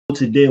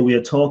today we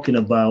are talking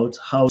about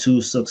how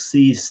to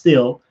succeed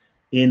still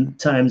in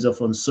times of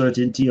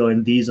uncertainty or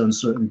in these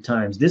uncertain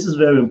times. This is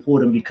very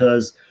important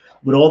because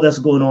with all that's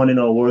going on in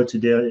our world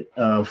today,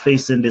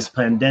 facing this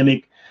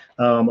pandemic,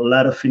 a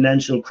lot of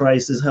financial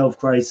crisis, health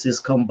crisis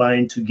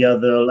combined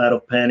together, a lot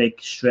of panic,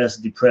 stress,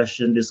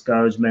 depression,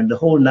 discouragement, the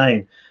whole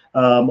nine.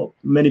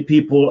 Many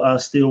people are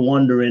still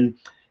wondering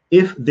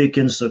if they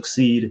can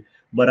succeed,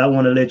 but I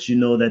want to let you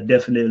know that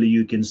definitely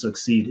you can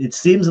succeed. It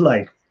seems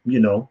like,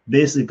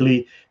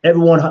 basically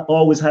everyone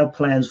always have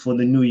plans for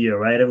the new year,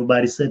 right?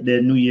 Everybody set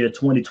their new year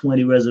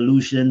 2020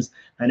 resolutions,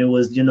 and it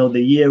was,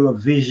 the year of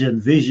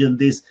vision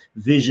this,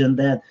 vision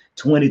that.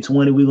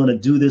 2020, we're going to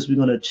do this, we're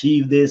going to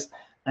achieve this.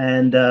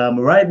 And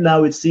right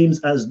now it seems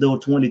as though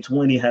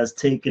 2020 has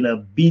taken a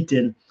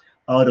beating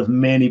out of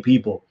many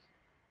people.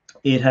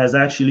 It has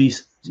actually,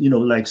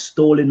 like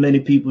stolen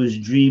many people's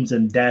dreams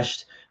and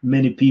dashed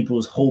many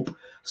people's hope.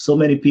 So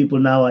many people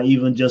now are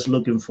even just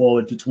looking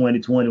forward to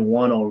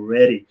 2021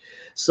 already.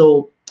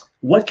 So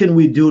what can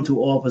we do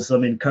to offer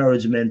some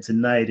encouragement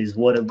tonight is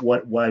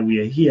why we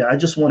are here. I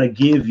just want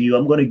to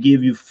I'm going to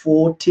give you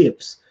 4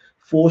 tips,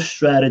 4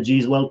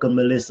 strategies. Welcome,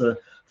 Melissa.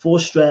 4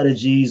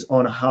 strategies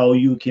on how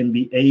you can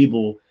be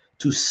able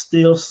to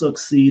still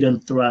succeed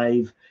and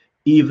thrive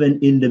even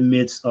in the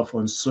midst of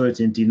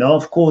uncertainty. Now,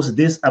 of course,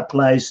 this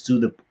applies to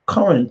the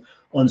current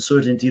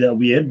uncertainty that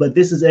we have, but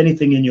this is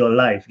anything in your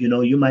life.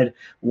 You might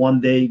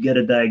one day get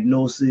a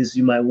diagnosis,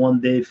 you might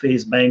one day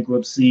face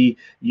bankruptcy,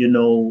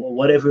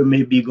 whatever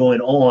may be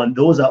going on.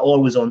 Those are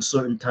always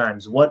uncertain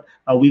times. What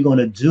are we going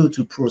to do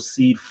to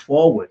proceed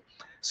forward?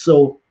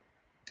 So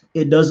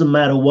it doesn't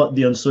matter what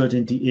the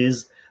uncertainty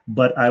is,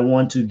 but I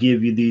want to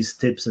give you these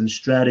tips and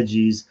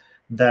strategies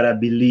that I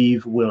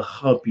believe will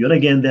help you. And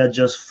again, they're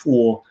just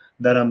 4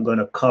 that I'm going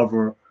to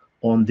cover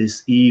on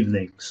this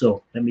evening.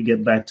 So let me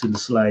get back to the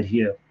slide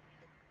here.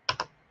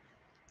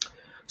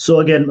 So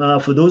again,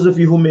 for those of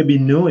you who may be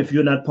new, if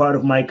you're not part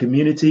of my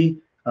community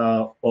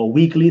or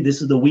weekly,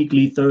 this is the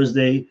weekly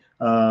Thursday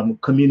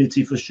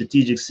community for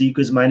strategic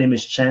seekers. My name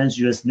is Chance,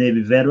 U.S.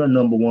 Navy veteran,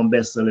 #1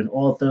 best-selling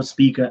author,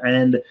 speaker,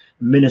 and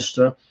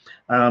minister.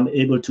 I'm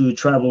able to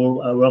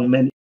travel around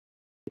many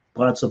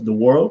parts of the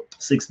world,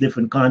 6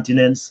 different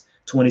continents,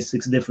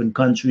 26 different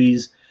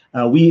countries.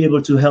 We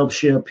able to help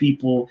share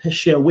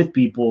with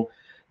people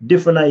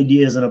different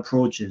ideas and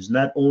approaches,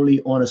 not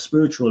only on a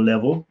spiritual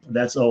level.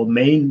 That's our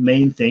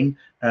main thing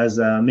as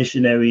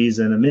missionaries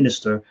and a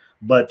minister,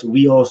 but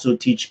we also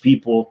teach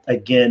people,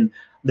 again,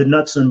 the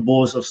nuts and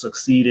bolts of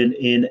succeeding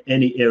in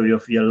any area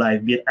of your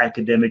life, be it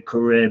academic,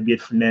 career, be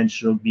it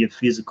financial, be it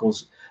physical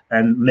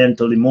and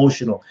mental,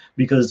 emotional,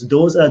 because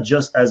those are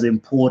just as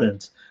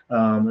important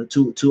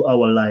to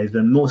our life.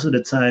 And most of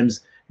the times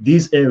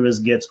these areas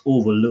get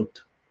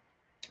overlooked.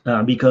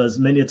 Because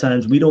many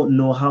times we don't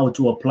know how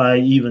to apply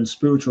even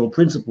spiritual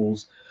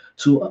principles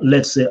to,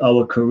 let's say,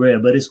 our career,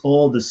 but it's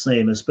all the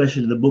same.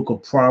 Especially the book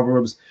of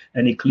Proverbs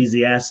and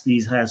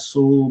Ecclesiastes has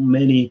so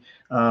many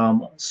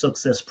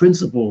success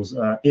principles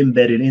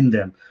embedded in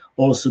them.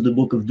 Also the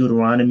book of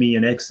Deuteronomy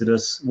and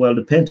Exodus, well,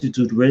 the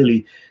Pentateuch,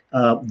 really,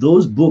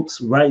 those books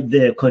right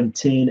there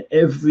contain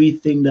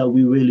everything that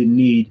we really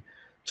need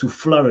to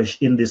flourish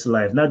in this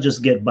life, not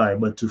just get by,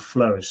 but to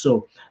flourish.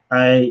 So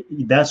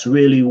that's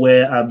really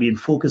where I've been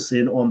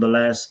focusing on the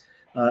last,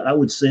 I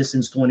would say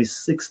since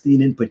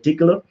 2016 in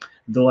particular,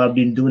 though I've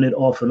been doing it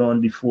off and on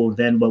before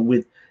then. But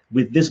with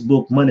this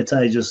book,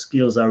 Monetize Your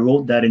Skills, I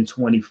wrote that in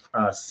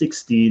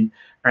 2016.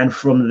 And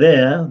from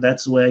there,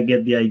 that's where I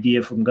get the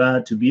idea from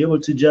God to be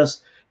able to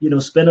just,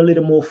 spend a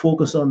little more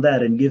focus on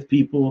that and give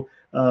people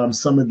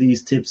some of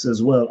these tips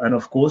as well. And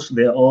of course,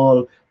 they're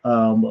all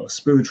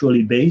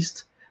spiritually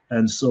based.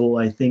 And so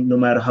I think no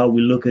matter how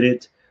we look at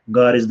it,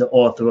 God is the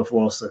author of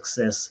all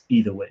success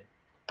either way.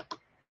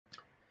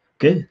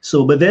 Okay,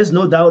 so but there's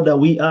no doubt that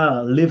we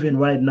are living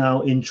right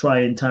now in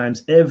trying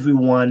times.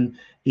 Everyone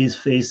is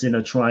facing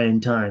a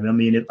trying time. I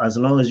mean, as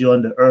long as you're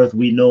on the earth,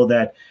 we know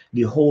that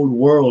the whole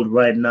world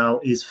right now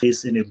is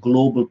facing a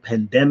global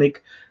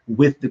pandemic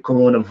with the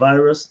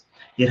coronavirus.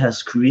 It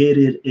has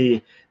created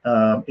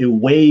a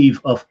wave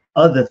of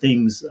other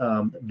things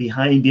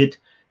behind it,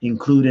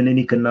 including an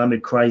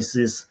economic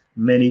crisis,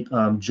 many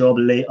job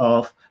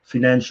layoff,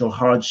 financial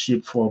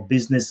hardship for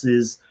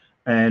businesses,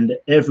 and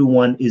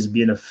everyone is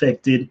being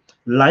affected.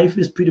 Life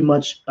is pretty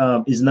much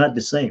is not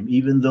the same,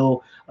 even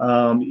though,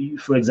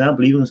 for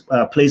example, even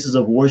places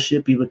of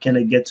worship, people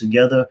cannot get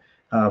together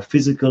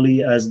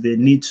physically as they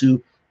need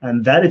to.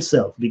 And that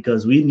itself,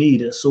 because we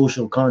need a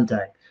social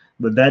contact,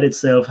 but that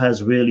itself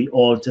has really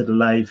altered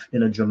life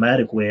in a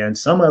dramatic way. And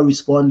some are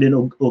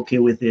responding okay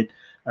with it,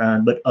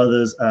 but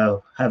others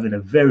are having a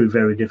very,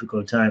 very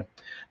difficult time.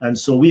 And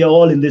so we are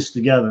all in this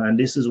together. And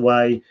this is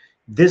why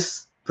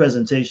this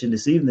presentation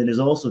this evening is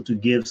also to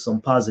give some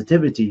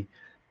positivity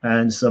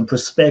and some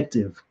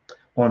perspective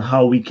on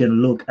how we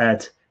can look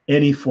at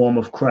any form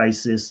of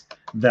crisis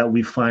that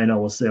we find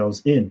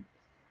ourselves in.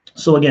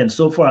 So again,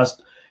 so far,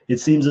 it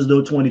seems as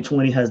though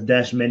 2020 has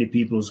dashed many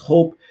people's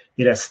hope.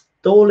 It has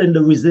stolen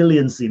the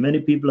resiliency.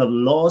 Many people have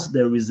lost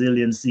their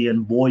resiliency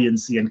and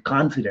buoyancy and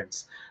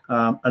confidence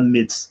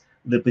amidst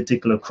the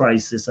particular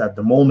crisis at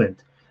the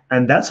moment.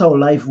 And that's how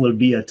life will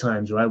be at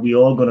times, right? We're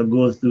all going to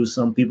go through,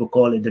 some people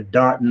call it the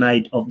dark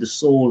night of the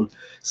soul.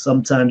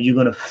 Sometimes you're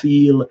going to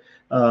feel,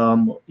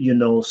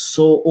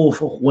 so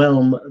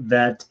overwhelmed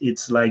that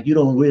it's like you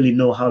don't really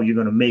know how you're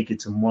going to make it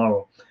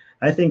tomorrow.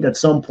 I think at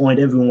some point,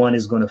 everyone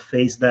is going to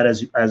face that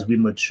as we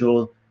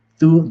mature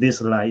through this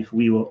life.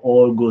 We will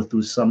all go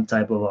through some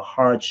type of a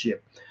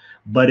hardship,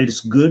 but it's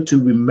good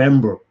to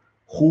remember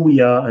who we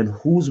are and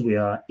whose we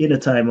are in a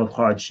time of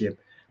hardship,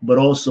 but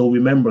also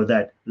remember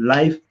that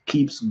life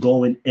keeps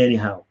going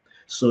anyhow.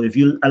 So if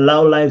you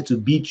allow life to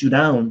beat you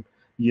down,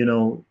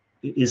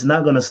 it's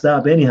not going to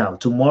stop anyhow.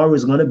 Tomorrow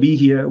is going to be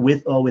here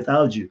with or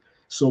without you.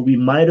 So we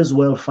might as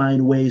well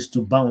find ways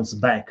to bounce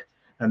back.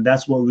 And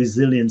that's what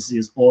resilience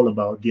is all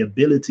about, the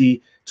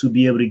ability to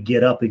be able to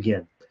get up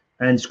again.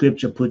 And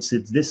scripture puts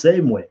it the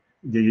same way.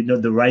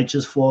 The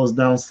righteous falls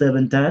down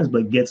 7 times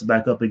but gets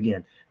back up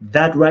again.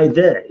 That right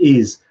there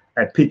is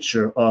a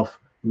picture of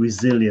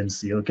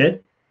resiliency. Okay,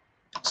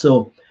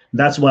 so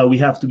that's why we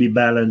have to be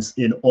balanced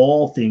in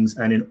all things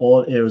and in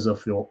all areas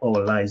of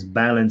our lives.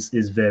 Balance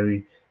is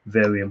very,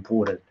 very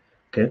important.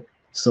 Okay,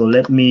 so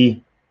let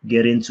me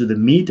get into the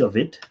meat of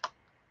it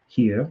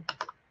here.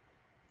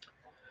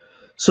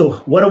 So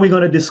what are we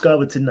going to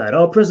discover tonight?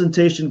 Our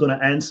presentation going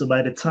to answer,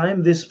 by the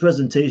time this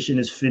presentation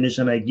is finished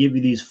and I give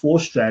you these 4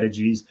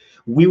 strategies,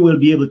 we will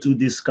be able to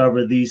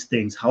discover these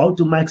things: how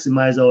to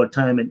maximize our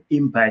time and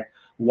impact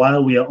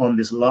while we are on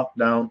this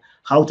lockdown,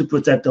 how to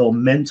protect our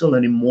mental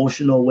and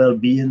emotional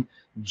well-being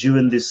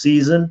during this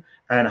season,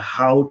 and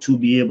how to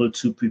be able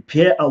to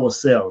prepare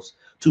ourselves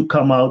to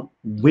come out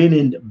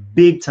winning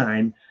big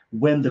time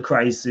when the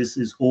crisis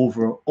is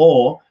over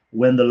or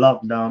when the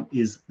lockdown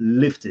is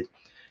lifted.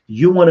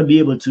 You want to be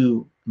able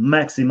to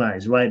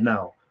maximize right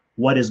now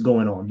what is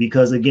going on,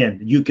 because again,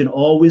 you can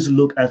always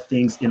look at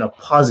things in a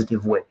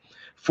positive way.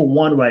 For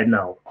one, right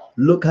now,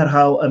 look at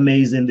how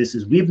amazing this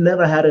is. We've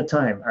never had a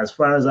time, as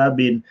far as I've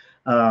been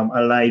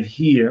alive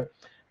here,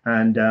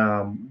 and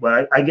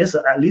well, I guess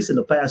at least in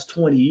the past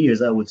 20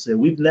 years, I would say,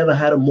 we've never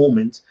had a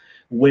moment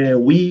where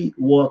we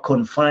were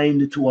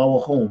confined to our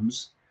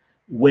homes,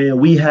 where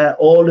we had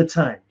all the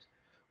time,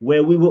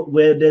 where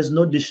there's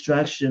no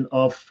distraction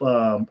of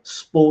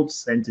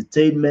sports,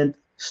 entertainment,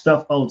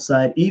 stuff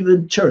outside,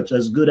 even church,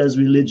 as good as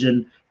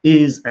religion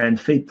is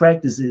and faith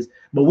practices.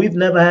 But we've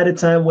never had a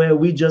time where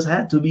we just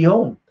had to be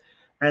home.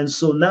 And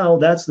so now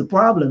that's the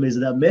problem, is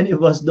that many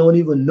of us don't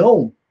even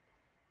know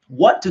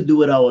what to do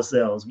with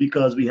ourselves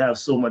because we have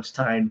so much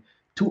time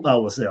to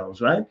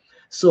ourselves, right?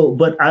 So,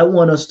 but I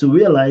want us to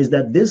realize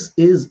that this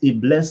is a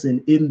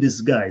blessing in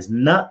disguise,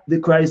 not the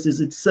crisis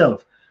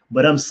itself,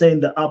 but I'm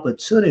saying the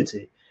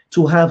opportunity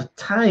to have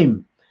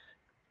time,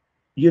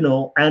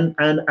 and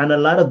a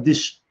lot of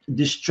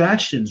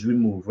distractions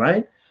removed,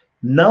 right?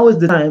 Now is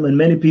the time, and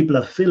many people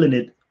are feeling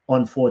it,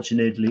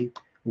 unfortunately,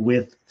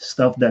 with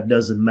stuff that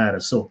doesn't matter.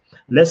 So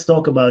let's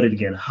talk about it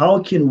again.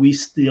 How can we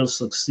still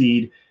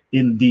succeed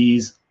in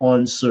these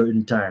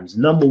uncertain times?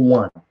 Number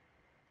one,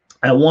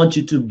 I want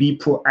you to be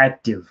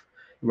proactive,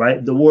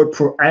 right? The word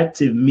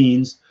proactive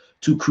means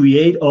to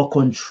create or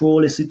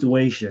control a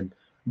situation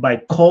by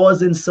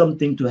causing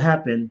something to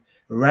happen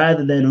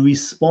rather than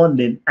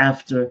responding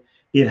after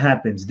it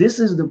happens. This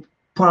is the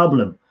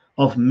problem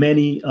of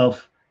many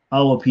of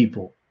our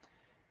people,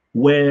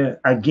 where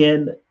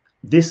again,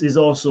 this is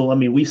also, I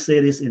mean, we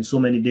say this in so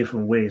many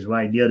different ways,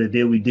 right? The other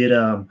day we did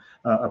a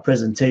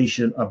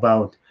presentation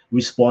about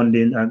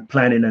responding and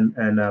planning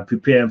and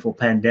preparing for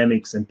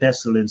pandemics and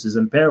pestilences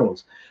and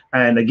perils.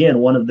 And again,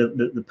 one of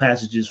the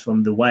passages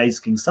from the wise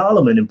King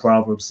Solomon in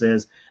Proverbs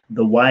says,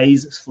 the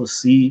wise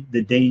foresee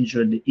the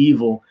danger and the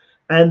evil,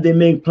 and they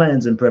make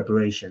plans in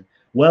preparation.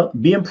 Well,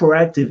 being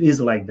proactive is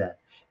like that.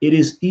 It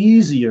is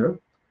easier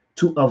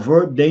to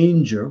avert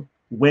danger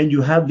when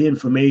you have the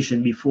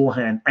information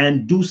beforehand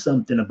and do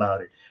something about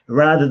it,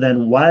 rather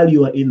than while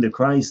you are in the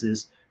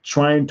crisis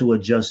trying to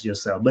adjust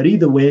yourself. But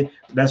either way,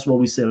 that's what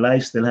we say,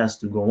 life still has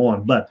to go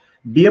on. But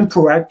being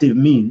proactive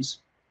means,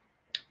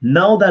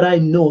 now that I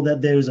know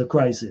that there is a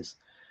crisis,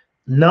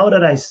 now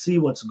that I see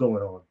what's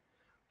going on,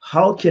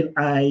 how can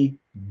I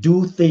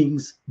do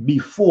things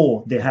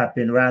before they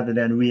happen rather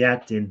than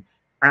reacting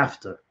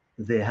after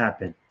they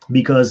happen?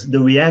 Because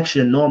the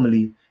reaction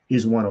normally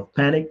is one of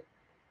panic,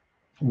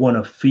 one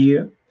of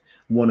fear,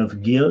 one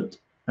of guilt,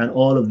 and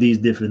all of these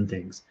different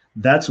things.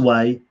 That's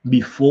why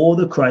before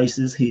the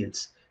crisis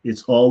hits,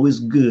 it's always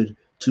good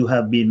to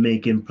have been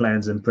making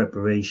plans and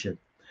preparation.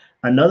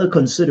 Another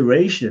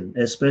consideration,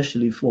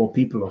 especially for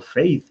people of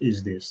faith,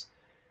 is this.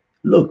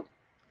 Look,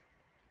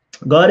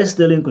 God is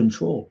still in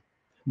control.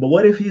 But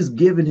what if he's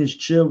given his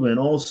children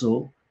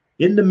also,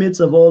 in the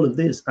midst of all of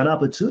this, an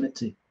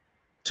opportunity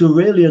to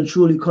really and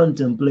truly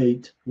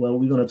contemplate? Well,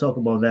 we're going to talk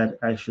about that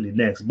actually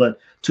next, but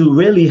to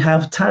really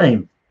have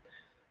time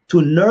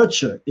to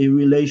nurture a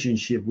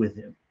relationship with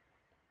him,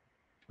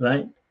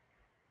 right?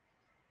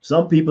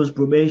 Some people's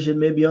probation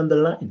may be on the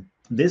line.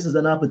 This is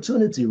an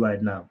opportunity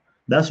right now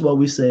That's what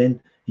we're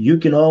saying. You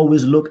can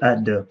always look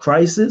at the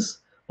crisis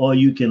or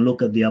you can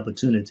look at the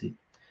opportunity.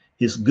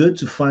 It's good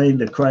to find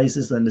the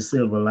crisis and the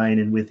silver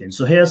lining within.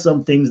 So here are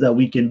some things that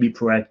we can be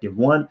proactive.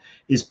 One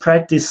is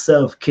practice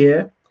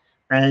self-care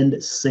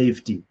and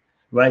safety,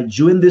 right?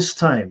 During this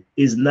time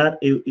is not,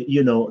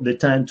 the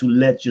time to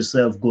let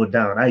yourself go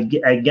down.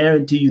 I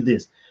guarantee you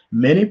this.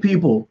 Many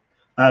people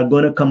are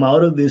going to come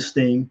out of this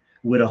thing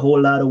with a whole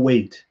lot of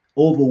weight,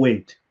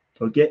 overweight,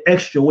 okay,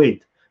 extra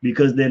weight,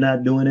 because they're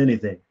not doing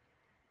anything.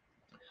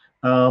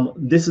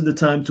 This is the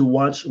time to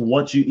watch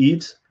what you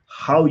eat,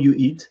 how you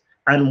eat,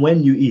 and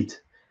when you eat,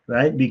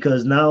 right?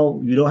 Because now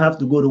you don't have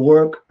to go to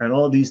work and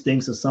all these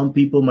things. So some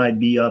people might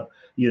be up,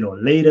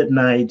 late at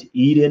night,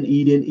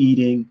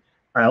 eating,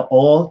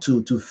 all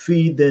to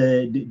feed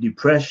the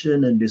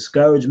depression and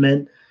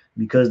discouragement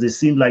because they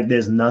seem like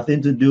there's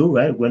nothing to do,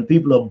 right? When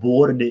people are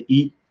bored, they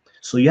eat.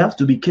 So you have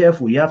to be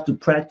careful. You have to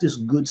practice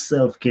good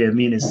self-care,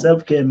 meaning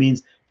self-care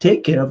means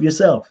take care of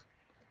yourself.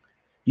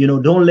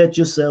 Don't let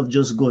yourself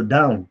just go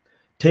down.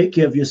 Take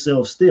care of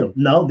yourself still.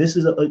 Now,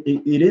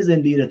 it is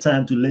indeed a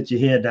time to let your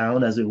hair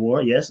down, as it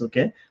were. Yes,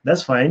 okay,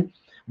 that's fine.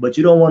 But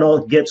you don't want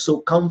to get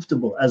so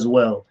comfortable as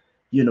well,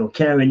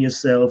 carrying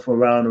yourself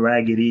around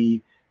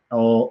raggedy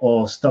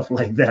or stuff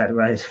like that,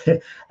 right?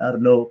 I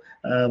don't know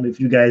if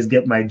you guys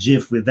get my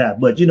gif with that,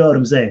 but you know what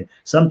I'm saying.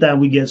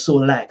 Sometimes we get so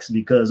lax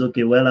because,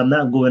 okay, well, I'm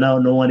not going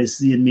out, no one is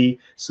seeing me,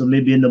 so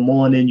maybe in the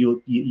morning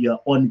you're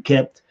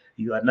unkept,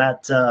 you are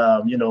not,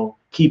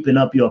 keeping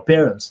up your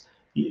appearance.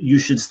 You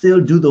should still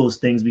do those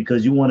things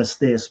because you want to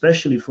stay,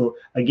 especially for,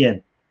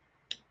 again,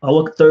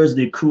 our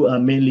Thursday crew are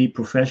mainly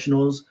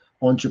professionals,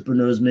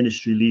 entrepreneurs,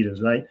 ministry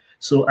leaders, right?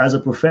 So as a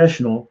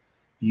professional,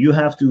 you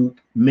have to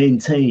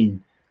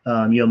maintain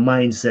your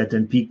mindset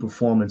and peak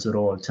performance at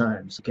all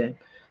times. Okay.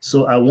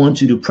 So I want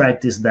you to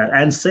practice that,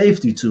 and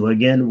safety too.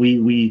 Again,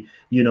 we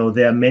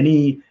there are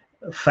many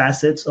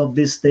facets of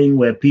this thing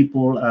where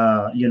people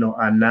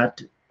are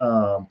not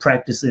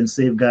practicing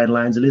safe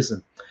guidelines.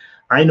 Listen,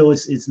 I know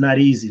it's not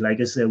easy.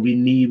 Like I said,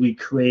 we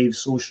crave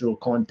social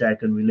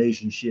contact and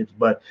relationships,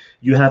 but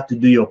you have to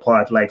do your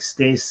part. Like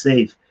stay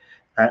safe.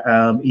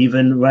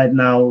 Even right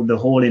now, the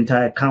whole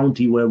entire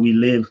county where we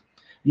live,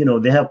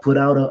 they have put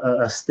out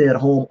a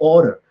stay-at-home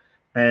order,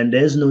 and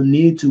there's no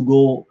need to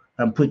go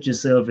and put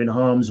yourself in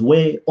harm's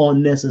way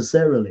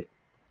unnecessarily.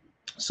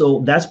 So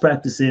that's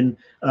practicing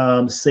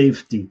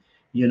safety,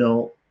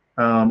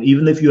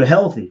 even if you're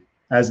healthy,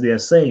 as they're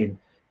saying,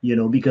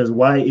 because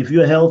why, if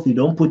you're healthy,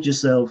 don't put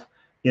yourself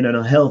in an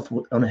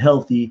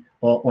unhealthy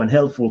or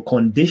unhealthful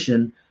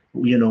condition,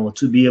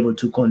 to be able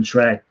to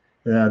contract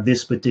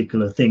this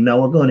particular thing.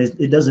 Now,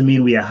 it doesn't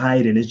mean we are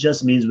hiding. It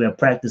just means we are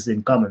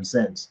practicing common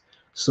sense.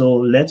 So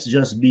let's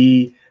just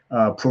be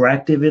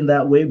proactive in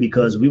that way,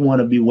 because we want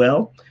to be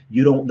well.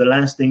 The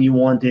last thing you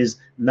want is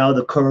now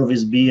the curve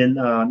is being,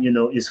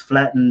 is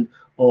flattened,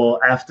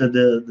 or after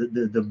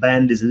the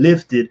band is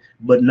lifted,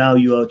 but now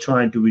you are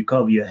trying to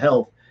recover your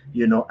health,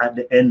 at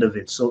the end of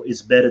it. So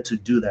it's better to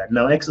do that.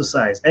 Now,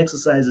 exercise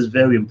is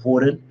very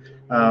important.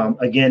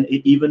 Again,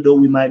 even though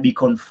we might be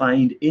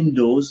confined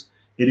indoors,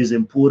 it is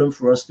important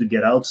for us to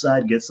get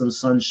outside, get some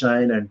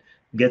sunshine, and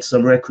get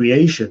some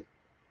recreation.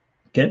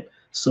 Okay,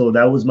 so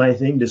that was my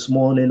thing this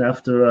morning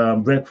after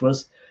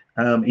breakfast.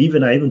 I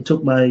even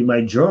took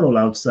my journal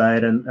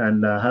outside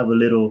and have a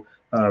little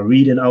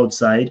reading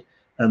outside.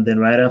 And then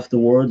right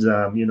afterwards,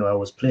 I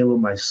was playing with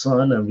my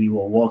son, and we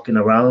were walking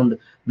around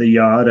the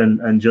yard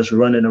and just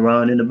running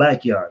around in the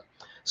backyard.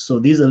 So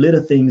these are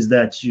little things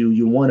that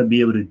you want to be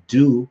able to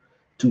do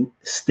to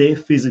stay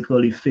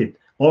physically fit.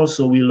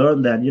 Also, we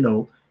learned that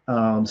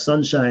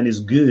sunshine is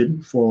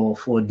good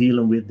for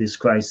dealing with this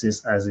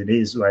crisis as it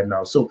is right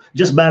now. So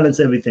just balance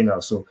everything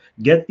out. So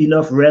get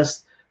enough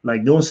rest.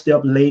 Like, don't stay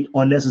up late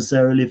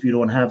unnecessarily if you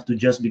don't have to,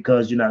 just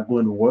because you're not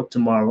going to work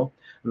tomorrow.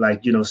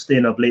 Like,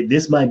 staying up late,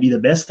 this might be the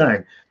best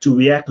time to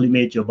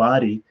reacclimate your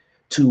body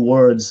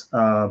towards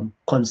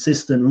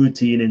consistent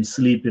routine in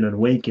sleeping and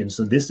waking.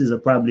 So this is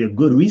probably a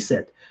good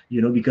reset,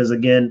 because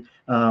again,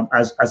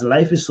 as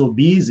life is so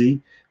busy,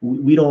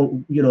 we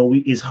don't,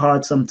 it's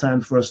hard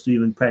sometimes for us to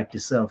even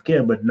practice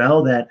self-care. But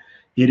now that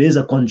it is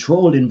a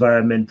controlled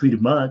environment, pretty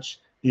much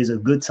is a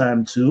good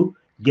time to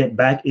get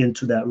back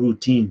into that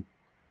routine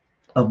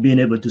of being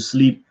able to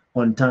sleep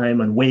on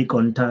time and wake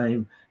on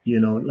time,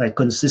 like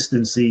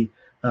consistency.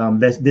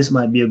 This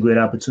might be a great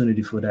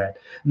opportunity for that.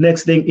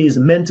 Next thing is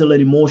mental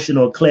and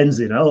emotional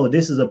cleansing. Oh,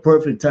 this is a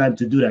perfect time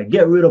to do that.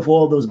 Get rid of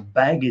all those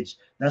baggage.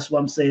 That's what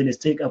I'm saying, is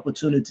take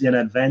opportunity and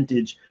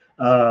advantage,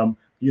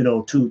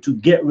 to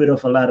get rid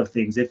of a lot of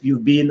things. If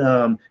you've been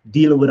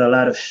dealing with a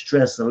lot of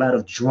stress, a lot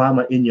of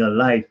drama in your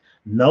life,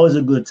 now is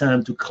a good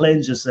time to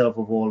cleanse yourself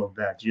of all of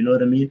that. You know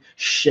what I mean?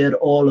 Shed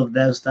all of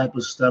that type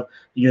of stuff,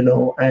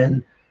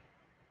 and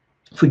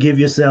forgive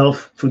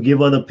yourself, forgive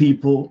other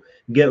people,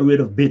 get rid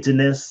of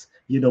bitterness,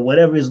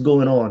 whatever is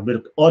going on,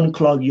 but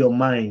unclog your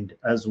mind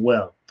as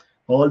well.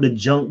 All the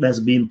junk that's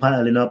been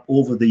piling up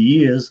over the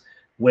years,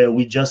 where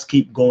we just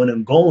keep going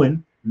and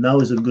going, now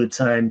is a good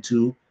time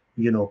to,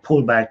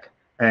 pull back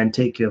and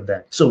take care of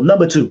that. So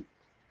number two,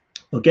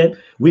 Okay,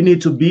 we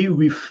need to be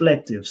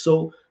reflective.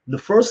 So the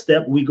first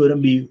step, we're going to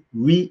be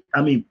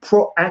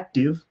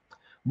proactive,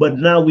 but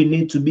now we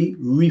need to be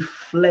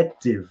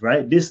reflective,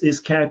 right? This is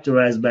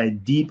characterized by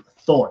deep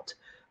thought.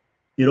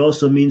 It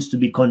also means to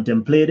be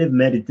contemplative,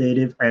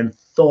 meditative, and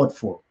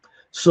thoughtful.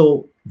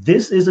 So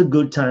this is a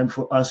good time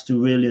for us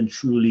to really and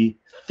truly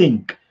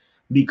think,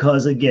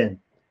 because again,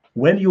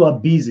 when you are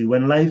busy,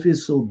 when life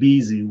is so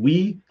busy,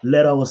 we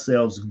let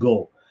ourselves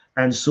go.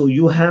 And so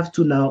you have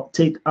to now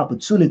take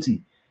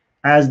opportunity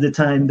as the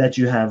time that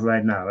you have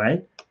right now,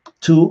 right?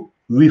 To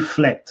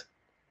reflect.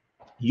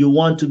 You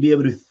want to be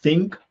able to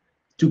think,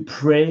 to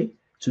pray,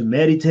 to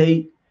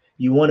meditate.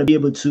 You want to be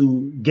able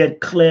to get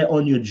clear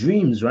on your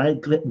dreams, right?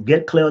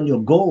 Get clear on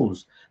your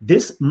goals.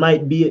 This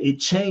might be a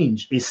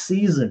change, a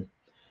season.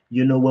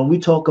 You know, when we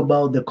talk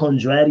about the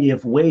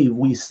Kondratyv wave,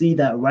 we see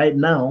that right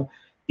now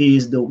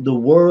is the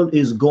world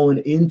is going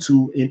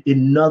into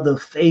another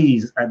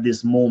phase at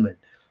this moment.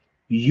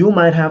 You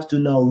might have to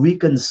now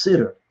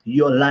reconsider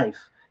your life,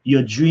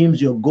 your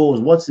dreams, your goals,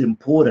 what's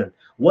important,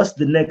 what's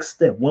the next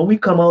step. When we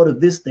come out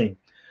of this thing,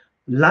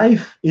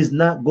 life is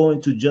not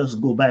going to just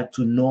go back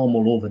to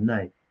normal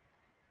overnight.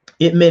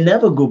 It may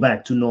never go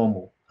back to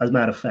normal, as a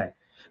matter of fact,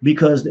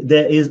 because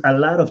there is a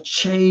lot of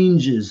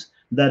changes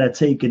that are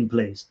taking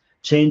place.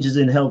 Changes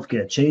in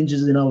healthcare,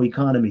 changes in our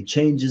economy,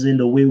 changes in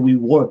the way we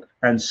work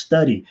and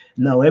study.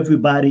 Now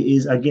everybody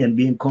is again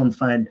being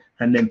confined,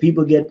 and then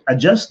people get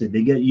adjusted.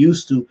 They get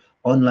used to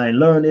online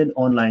learning,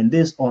 online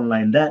this,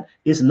 online that.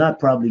 It's not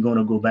probably going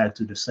to go back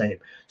to the same.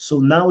 So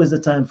now is the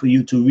time for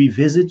you to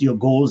revisit your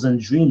goals and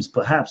dreams.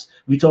 Perhaps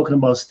we're talking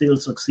about still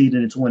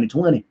succeeding in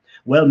 2020.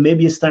 Well,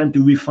 maybe it's time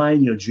to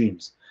refine your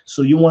dreams.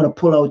 So you want to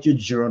pull out your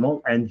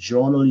journal and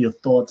journal your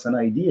thoughts and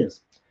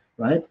ideas,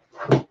 right?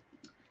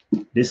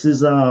 This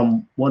is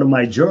one of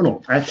my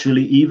journal.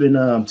 Actually, even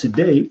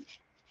today,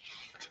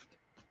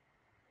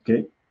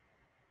 okay.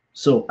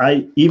 So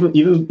I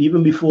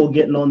even before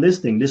getting on this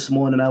thing this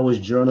morning, I was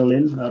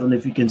journaling. I don't know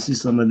if you can see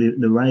some of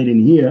the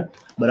writing here,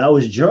 but I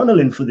was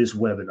journaling for this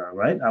webinar,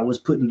 right? I was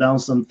putting down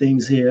some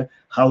things here,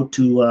 how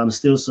to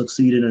still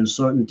succeed in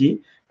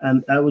uncertainty.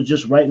 And I was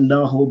just writing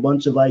down a whole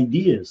bunch of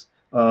ideas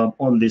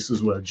on this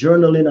as well.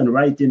 Journaling and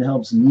writing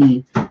helps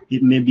me.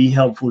 It may be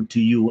helpful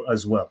to you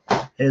as well.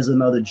 Here's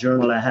another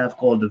journal I have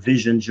called the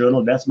Vision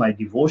Journal. That's my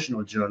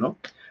devotional journal.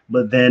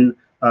 But then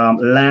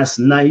last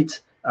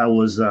night, I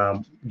was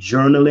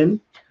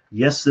journaling.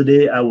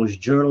 Yesterday, I was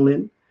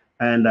journaling.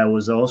 And I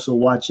was also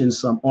watching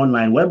some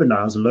online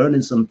webinars,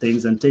 learning some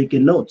things and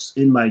taking notes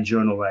in my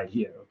journal right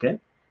here. Okay.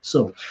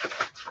 So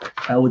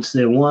I would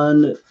say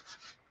 1,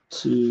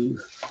 2,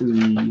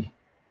 3,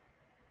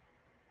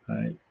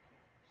 right,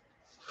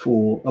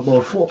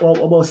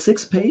 about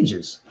 6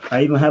 pages.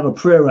 I even have a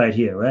prayer right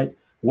here, right?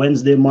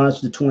 Wednesday,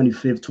 March the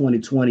 25th,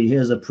 2020.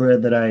 Here's a prayer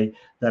that I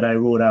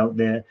wrote out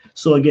there.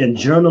 So again,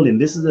 journaling,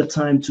 this is a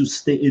time to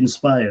stay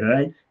inspired,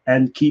 right?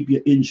 And keep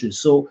your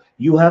interest. So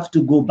you have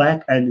to go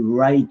back and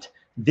write.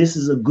 This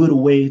is a good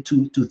way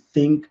to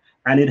think,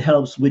 and it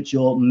helps with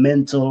your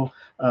mental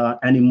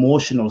and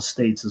emotional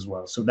states as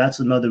well. So that's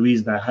another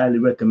reason I highly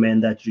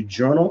recommend that you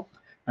journal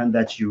and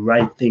that you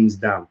write things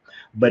down.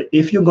 But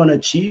if you're going to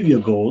achieve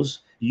your goals,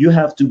 you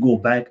have to go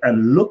back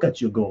and look at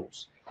your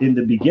goals. In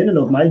the beginning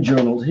of my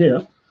journal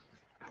here,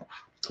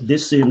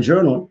 this same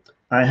journal,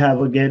 I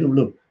have again,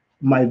 look,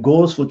 my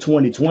goals for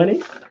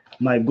 2020,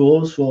 my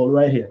goals for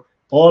right here.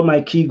 All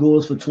my key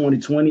goals for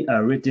 2020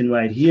 are written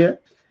right here.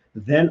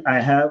 Then I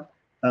have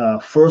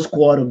first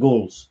quarter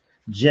goals,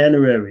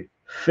 January,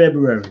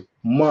 February,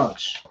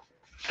 March.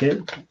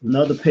 Okay,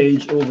 another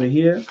page over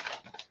here.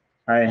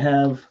 I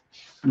have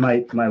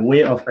my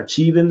way of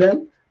achieving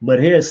them. But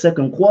here,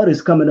 second quarter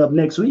is coming up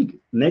next week.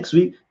 Next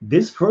week,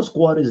 this first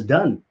quarter is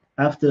done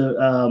after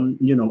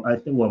I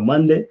think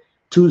Monday,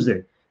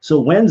 Tuesday. So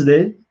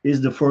Wednesday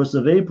is the 1st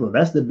of April.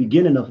 That's the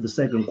beginning of the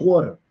second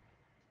quarter.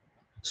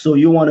 So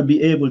you want to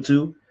be able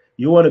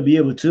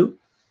to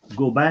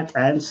go back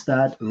and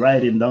start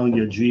writing down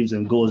your dreams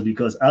and goals,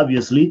 because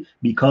obviously,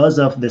 because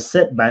of the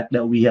setback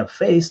that we have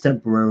faced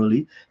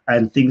temporarily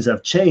and things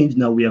have changed,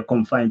 now we are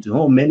confined to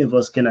home. Many of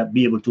us cannot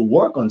be able to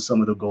work on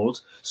some of the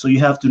goals. So you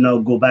have to now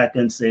go back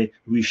and say,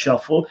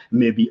 reshuffle,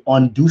 maybe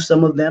undo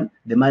some of them.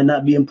 They might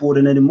not be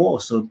important anymore.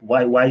 So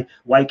why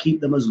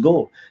keep them as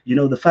goal? You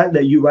know, the fact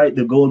that you write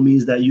the goal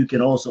means that you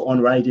can also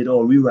unwrite it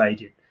or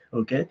rewrite it.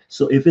 Okay,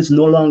 so if it's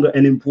no longer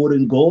an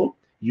important goal,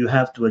 you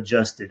have to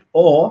adjust it.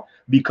 Or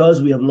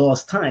because we have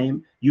lost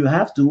time, you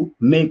have to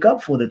make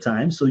up for the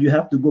time. So you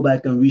have to go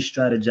back and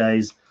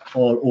re-strategize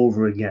all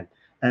over again.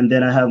 And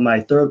then I have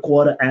my third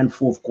quarter and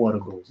fourth quarter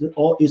goals.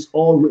 It's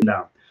all written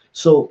down.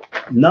 So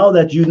now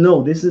that you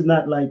know, this is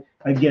not like,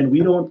 again,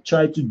 we don't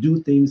try to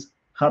do things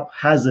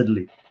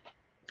haphazardly.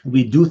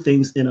 We do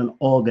things in an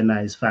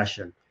organized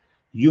fashion.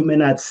 You may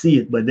not see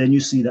it, but then you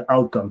see the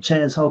outcome.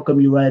 Chance, how come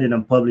you writing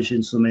and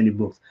publishing so many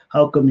books?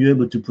 How come you're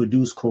able to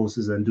produce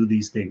courses and do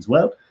these things?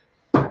 Well,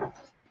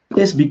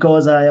 it's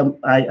because I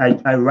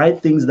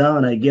write things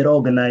down, I get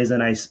organized,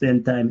 and I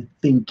spend time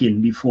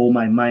thinking before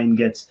my mind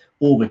gets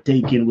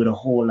overtaken with a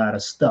whole lot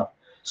of stuff.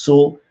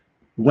 So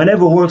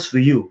whenever works for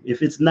you,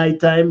 if it's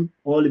nighttime,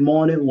 early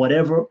morning,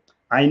 whatever,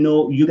 I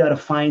know you got to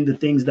find the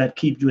things that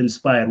keep you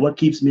inspired. What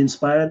keeps me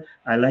inspired?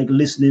 I like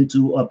listening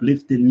to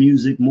uplifting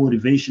music,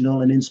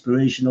 motivational and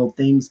inspirational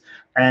things.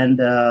 And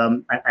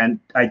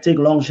I take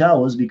long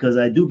showers because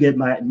I do get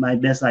my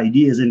best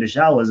ideas in the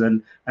showers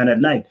and at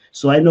night.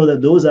 So I know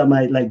that those are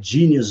my like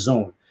genius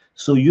zone.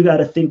 So you got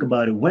to think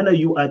about it. When are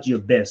you at your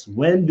best?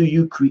 When do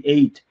you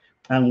create?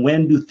 And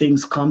when do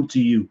things come to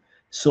you?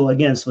 So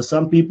again, for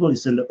some people,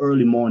 it's in the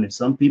early morning,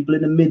 some people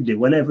in the midday,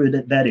 whenever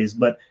that is.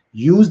 But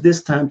use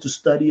this time to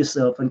study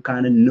yourself and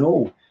kind of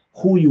know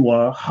who you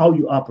are, how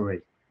you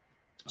operate.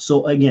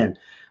 So again,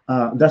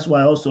 that's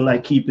why I also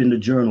like keeping the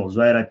journals,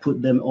 right? I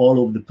put them all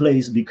over the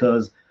place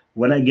because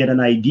when I get an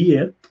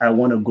idea, I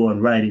want to go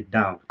and write it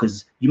down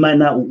because you might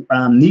not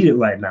need it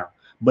right now,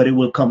 but it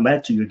will come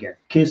back to you again.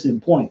 Case in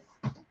point,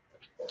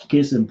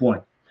 case in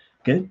point.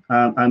 Okay,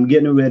 I'm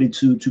getting ready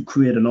to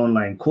create an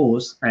online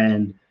course,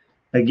 and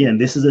again,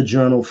 this is a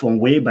journal from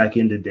way back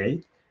in the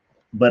day,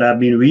 but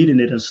I've been reading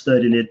it and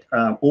studying it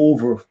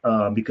over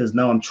because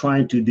now I'm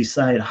trying to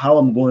decide how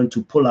I'm going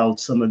to pull out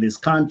some of this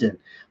content.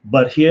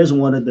 But here's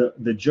one of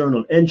the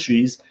journal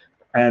entries,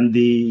 and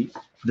the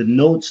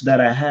notes that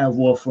I have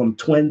were from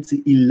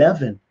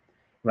 2011,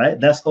 right?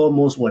 That's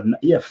almost what,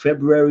 yeah,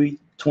 February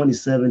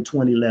 27,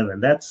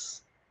 2011.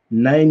 That's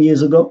 9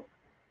 years ago.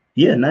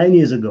 Yeah, 9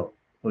 years ago.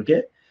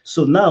 Okay.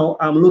 So now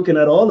I'm looking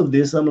at all of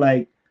this. I'm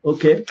like,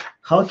 okay,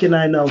 how can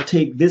I now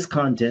take this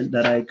content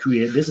that I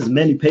create? This is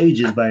many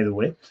pages, by the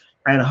way.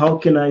 And how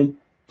can I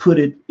put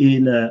it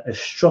in a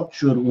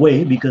structured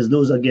way? Because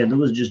those, again,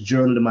 those just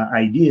journaling my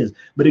ideas.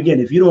 But again,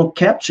 if you don't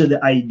capture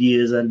the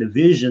ideas and the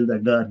vision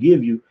that God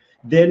gave you,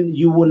 then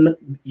you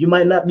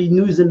might not be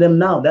using them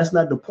now. That's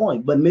not the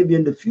point. But maybe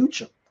in the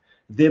future,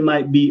 they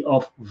might be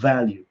of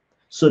value.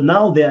 So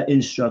now they're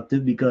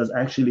instructive because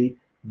actually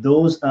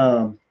those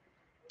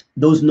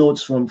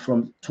notes from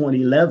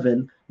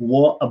 2011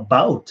 were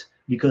about,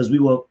 because we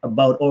were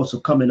about also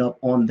coming up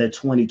on the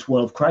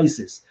 2012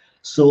 crisis.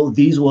 So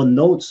these were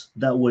notes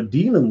that were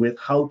dealing with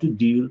how to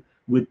deal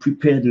with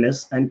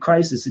preparedness and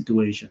crisis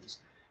situations.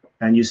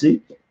 And you see,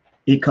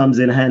 it comes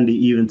in handy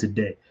even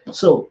today.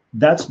 So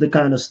that's the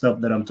kind of stuff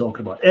that I'm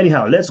talking about.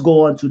 Anyhow, let's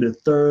go on to the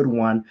third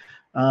one.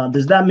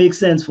 Does that make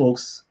sense,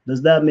 folks?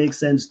 Does that make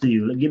sense to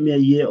you? Give me a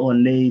yeah or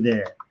nay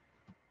there.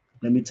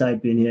 Let me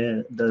type in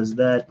here. Does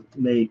that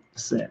make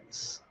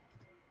sense?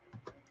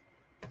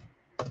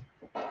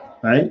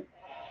 Right?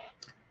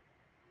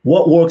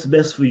 What works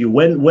best for you?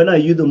 When are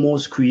you the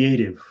most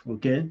creative?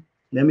 Okay.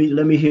 Let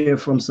me hear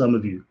from some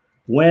of you.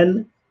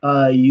 When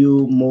are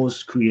you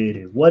most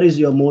creative? What is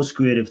your most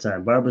creative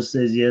time? Barbara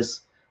says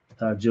yes.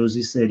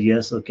 Josie said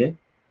yes. Okay.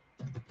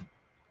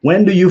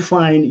 When do you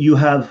find you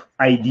have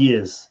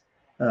ideas?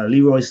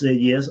 Leroy said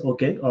yes.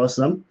 Okay.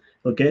 Awesome.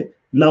 Okay.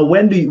 Now,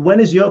 when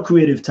is your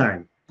creative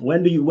time?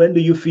 When do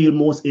you feel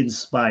most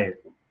inspired?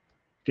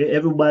 Okay,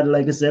 everybody,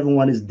 like I said,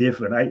 everyone is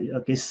different. Right?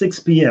 Okay, 6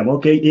 p.m.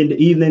 Okay, in the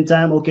evening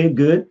time. Okay,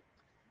 good.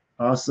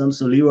 Awesome.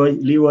 So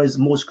Leroy's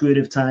most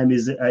creative time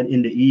is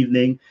in the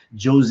evening.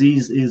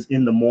 Josie's is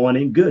in the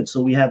morning. Good.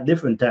 So we have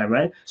different time,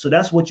 right? So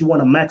that's what you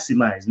want to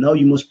maximize. Now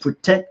you must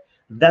protect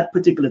that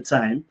particular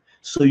time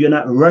so you're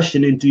not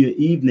rushing into your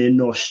evening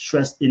nor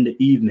stressed in the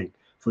evening.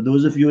 For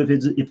those of you,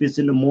 if it's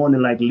in the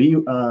morning, like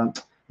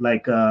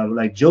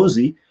like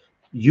Josie,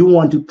 you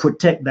want to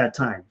protect that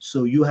time.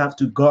 So you have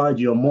to guard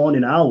your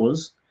morning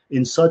hours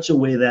in such a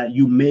way that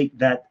you make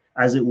that,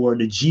 as it were,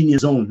 the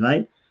genius zone,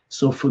 right?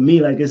 So for me,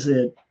 like I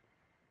said,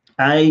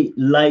 I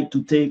like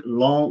to take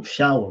long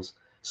showers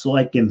so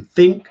I can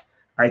think.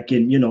 I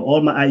can,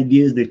 all my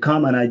ideas, they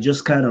come and I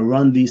just kind of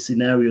run these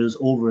scenarios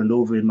over and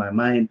over in my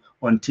mind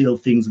until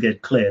things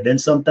get clear. Then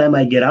sometime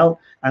I get out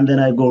and then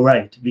I go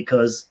right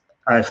because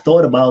I've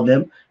thought about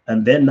them,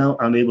 and then now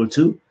I'm able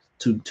to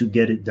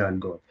get it done.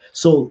 Good.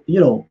 So,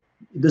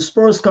 the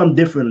spurs come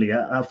differently.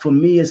 For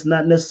me, it's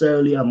not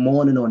necessarily a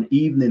morning or an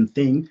evening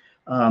thing.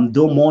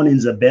 Though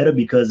mornings are better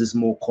because it's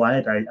more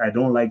quiet. I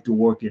don't like to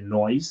work in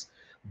noise.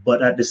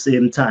 But at the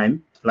same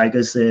time, like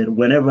I said,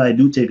 whenever I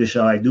do take a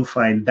shower, I do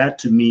find that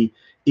to me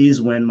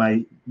is when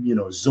my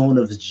zone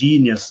of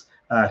genius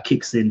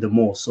kicks in the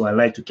most. So I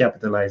like to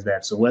capitalize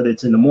that. So whether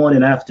it's in the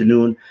morning,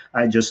 afternoon,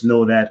 I just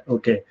know that,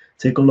 okay,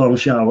 take a long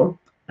shower,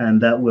 and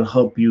that will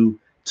help you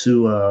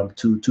to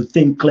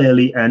think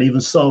clearly and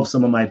even solve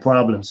some of my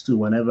problems too.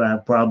 Whenever I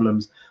have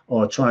problems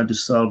or trying to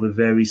solve a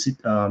very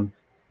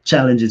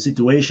challenging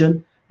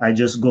situation, I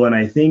just go and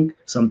I think.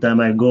 Sometimes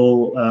I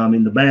go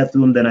in the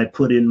bathroom, then I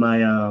put in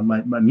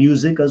my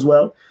music as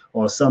well,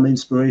 or some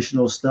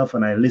inspirational stuff,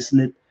 and I listen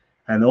it,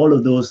 and all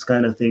of those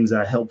kind of things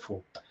are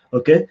helpful.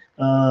 Okay.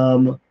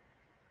 Selvin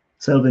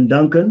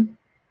Duncan,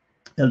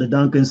 Elder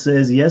Duncan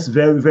says yes,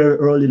 very very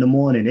early in the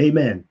morning.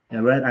 Amen.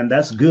 All right, and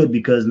that's good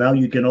because now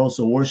you can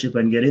also worship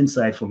and get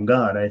insight from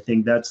God. I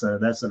think that's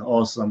an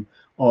awesome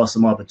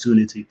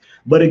opportunity.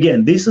 But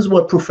again, this is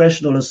what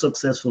professional and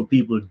successful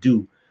people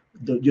do.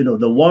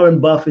 The Warren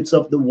Buffetts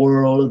of the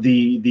world,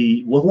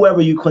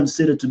 whoever you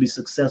consider to be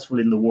successful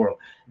in the world,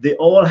 they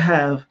all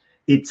have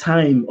a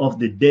time of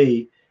the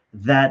day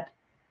that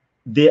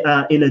they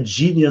are in a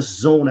genius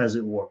zone, as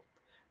it were.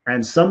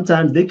 And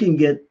sometimes they can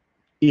get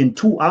in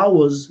 2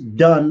 hours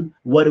done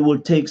what it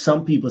would take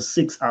some people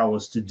 6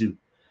 hours to do.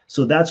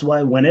 So that's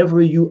why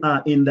whenever you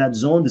are in that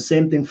zone, the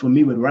same thing for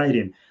me with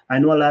writing. I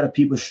know a lot of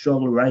people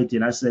struggle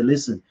writing. I say,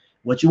 listen,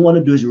 what you want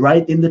to do is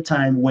write in the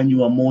time when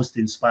you are most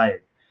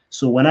inspired.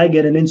 So when I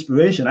get an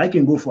inspiration, I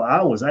can go for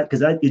hours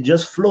because it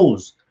just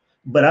flows.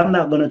 But I'm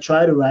not going to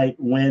try to write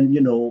when,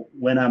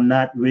 when I'm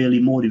not really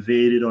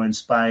motivated or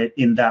inspired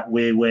in that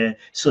way,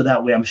 so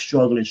that way I'm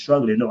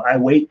struggling. No, I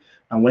wait.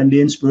 And when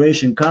the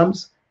inspiration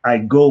comes, I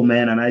go,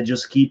 man, and I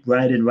just keep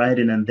writing.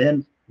 And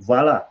then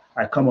voila,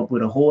 I come up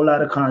with a whole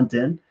lot of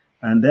content,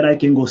 and then I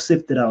can go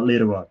sift it out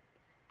later on.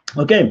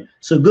 Okay,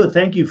 so good.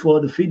 Thank you for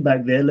the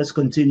feedback there. Let's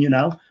continue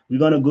now. We're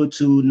going to go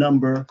to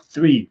number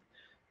 3.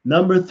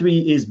 Number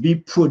 3 is be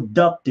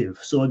productive.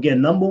 So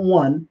again, number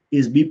 1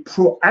 is be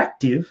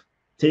proactive,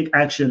 take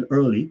action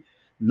early.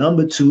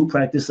 Number 2,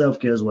 practice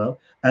self-care as well.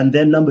 And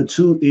then number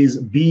 2 is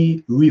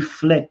be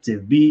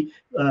reflective, be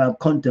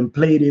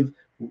contemplative,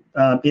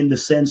 in the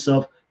sense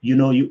of,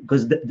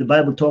 because the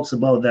Bible talks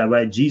about that,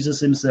 right?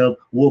 Jesus himself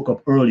woke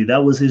up early.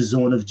 That was his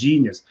zone of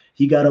genius.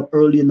 He got up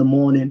early in the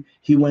morning.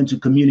 He went to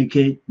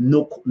communicate,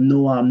 no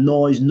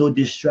noise, no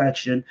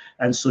distraction.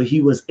 And so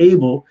he was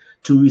able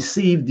to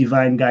receive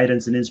divine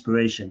guidance and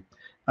inspiration.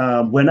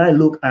 When I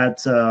look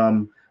at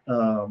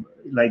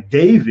like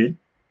David,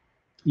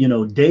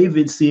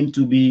 David seemed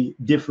to be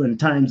different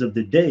times of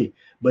the day.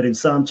 But in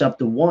Psalm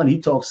chapter 1,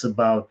 he talks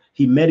about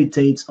he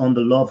meditates on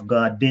the law of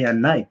God day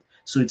and night.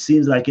 So it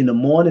seems like in the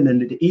morning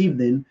and in the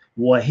evening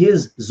were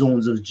his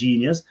zones of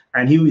genius,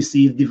 and he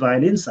received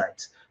divine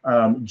insights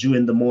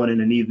during the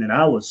morning and evening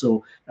hours.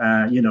 So,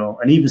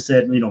 and even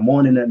said,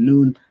 morning, at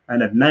noon,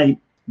 and at night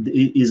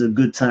is a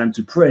good time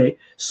to pray.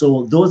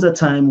 So those are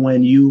times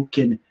when you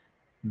can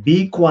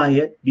be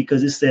quiet,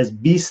 because it says,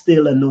 be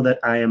still and know that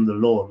I am the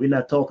Lord. We're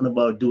not talking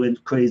about doing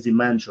crazy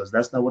mantras.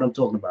 That's not what I'm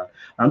talking about.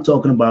 I'm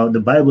talking about, the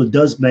Bible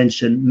does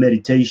mention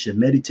meditation.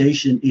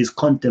 Meditation is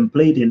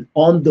contemplating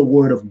on the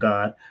word of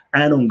God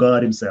and on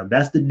God himself.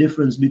 That's the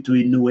difference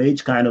between new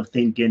age kind of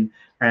thinking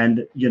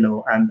and,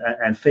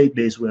 and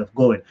faith-based way of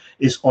going.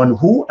 It's on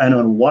who and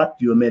on what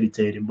you're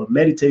meditating. But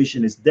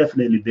meditation is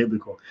definitely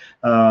biblical.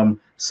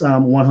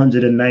 Psalm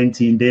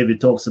 119, David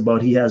talks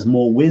about he has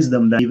more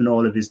wisdom than even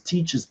all of his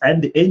teachers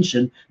and the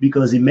ancient,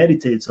 because he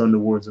meditates on the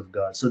words of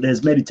God. So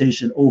there's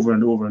meditation over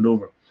and over and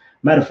over.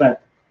 Matter of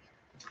fact,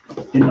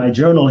 in my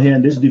journal here,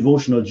 in this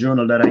devotional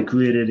journal that I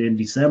created in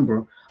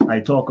December,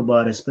 I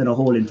spent a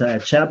whole entire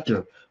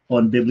chapter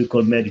on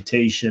biblical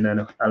meditation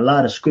and a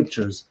lot of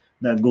scriptures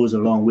that goes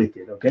along with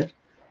it. Okay,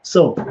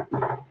 so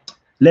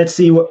let's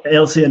see what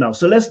else here now.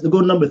 So let's go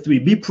to number 3.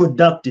 Be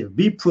productive.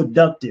 Be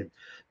productive.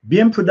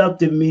 Being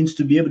productive means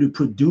to be able to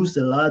produce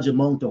a large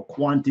amount or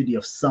quantity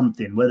of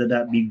something, whether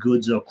that be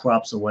goods or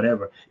crops or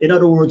whatever. In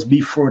other words,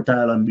 be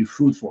fertile and be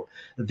fruitful.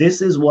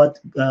 This is what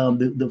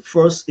the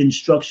first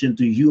instruction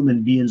to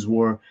human beings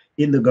were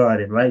in the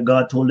garden, right?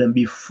 God told them,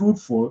 be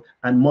fruitful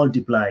and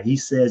multiply. He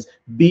says,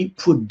 be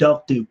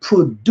productive,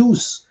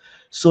 produce.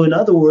 So in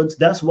other words,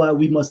 that's why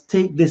we must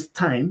take this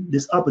time,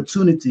 this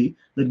opportunity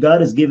that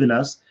God has given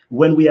us,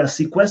 when we are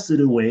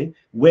sequestered away,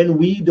 when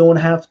we don't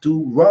have to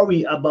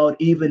worry about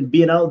even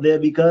being out there,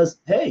 because,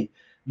 hey,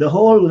 the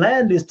whole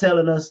land is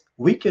telling us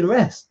we can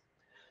rest.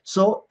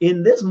 So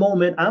in this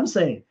moment, I'm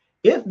saying,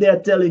 if they're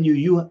telling you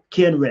you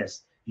can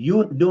rest,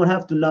 you don't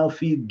have to now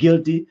feel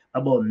guilty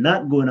about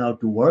not going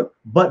out to work.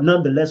 But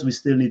nonetheless, we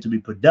still need to be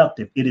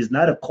productive. It is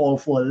not a call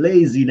for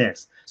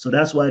laziness. So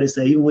that's why they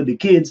say, even with the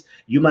kids,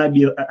 you might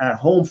be at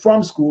home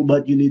from school,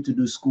 but you need to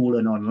do school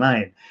and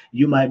online.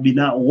 You might be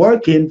not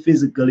working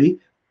physically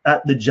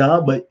at the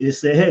job, but they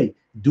say, hey,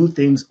 do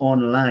things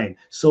online.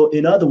 So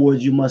in other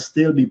words, you must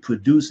still be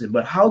producing.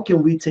 But how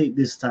can we take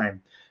this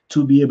time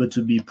to be able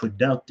to be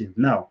productive?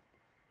 Now,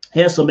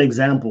 here's some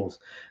examples.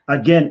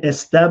 Again,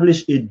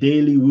 establish a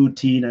daily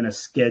routine and a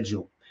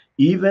schedule.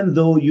 Even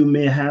though you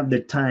may have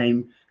the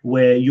time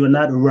where you're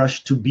not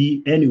rushed to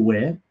be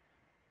anywhere,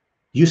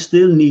 you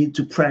still need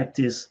to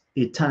practice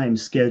a time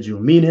schedule,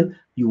 meaning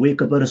you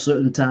wake up at a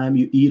certain time,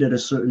 you eat at a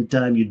certain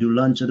time, you do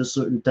lunch at a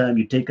certain time,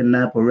 you take a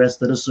nap or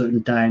rest at a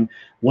certain time,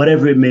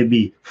 whatever it may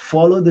be.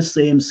 Follow the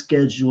same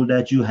schedule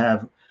that you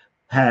have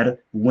had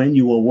when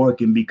you were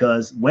working,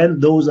 because when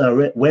those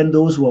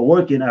who are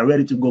working are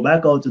ready to go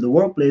back out to the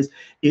workplace,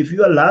 if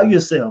you allow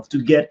yourself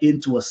to get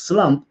into a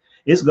slump,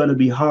 it's going to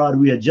be hard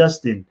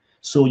readjusting.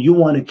 So you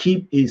want to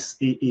keep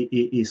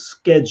a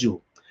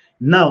schedule.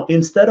 Now,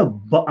 instead of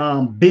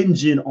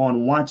binging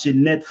on watching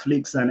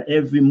Netflix and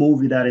every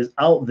movie that is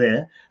out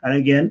there, and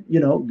again,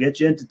 get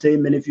your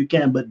entertainment if you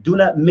can, but do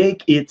not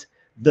make it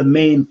the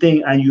main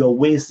thing and you're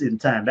wasting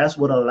time. That's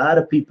what a lot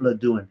of people are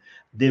doing.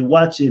 They're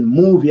watching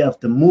movie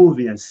after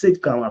movie and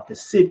sitcom after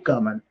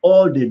sitcom, and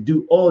all they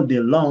do all day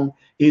long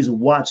is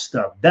watch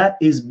stuff. That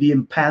is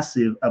being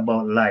passive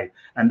about life,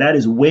 and that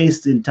is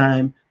wasting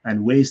time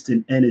and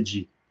wasting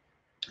energy.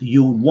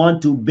 You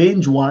want to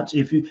binge watch.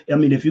 If you're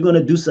going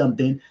to do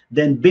something,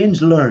 then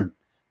binge learn.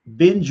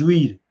 binge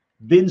read,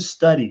 binge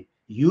study.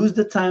 Use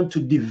the time to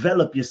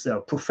develop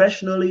yourself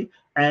professionally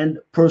and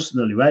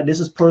personally, right? This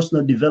is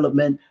personal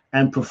development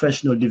and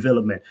professional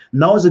development.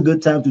 Now is a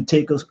good time to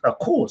take a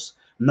course.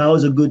 Now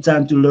is a good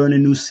time to learn a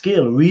new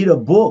skill. Read a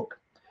book,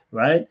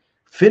 right?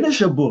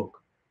 Finish a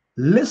book.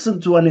 Listen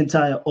to an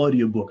entire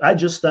audiobook. I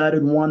just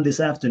started one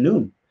this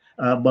afternoon,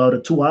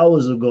 about 2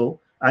 hours ago.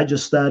 I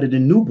just started a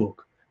new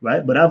book,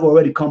 right? But I've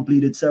already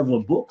completed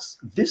several books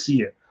this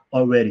year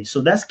already.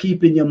 So that's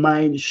keeping your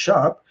mind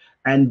sharp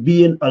and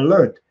being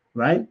alert,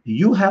 right?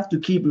 You have to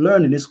keep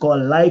learning. It's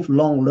called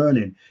lifelong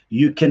learning.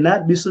 You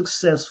cannot be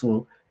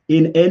successful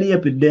in any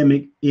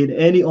epidemic, in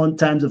any on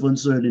times of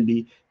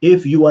uncertainty,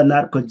 if you are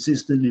not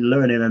consistently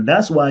learning. And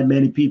that's why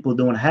many people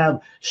don't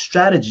have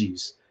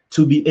strategies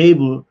to be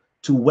able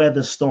to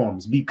weather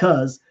storms,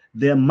 because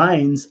their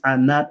minds are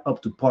not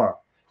up to par.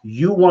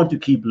 You want to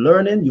keep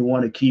learning, you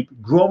want to keep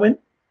growing.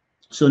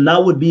 So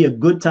now would be a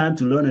good time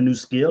to learn a new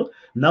skill.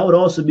 Now would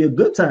also be a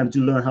good time to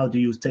learn how to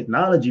use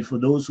technology for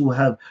those who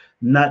have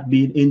not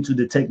been into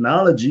the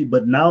technology,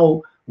 but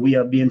now we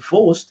are being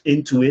forced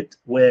into it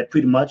where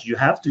pretty much you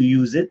have to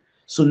use it.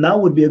 So now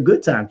would be a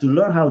good time to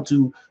learn how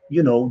to,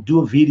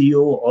 do a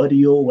video or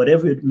audio,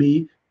 whatever it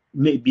may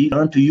be.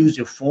 Learn to use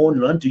your phone,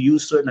 learn to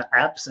use certain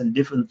apps and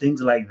different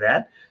things like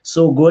that.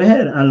 So go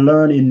ahead and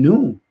learn a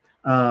new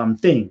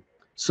thing.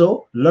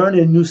 So learn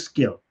a new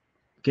skill.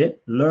 Okay,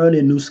 learn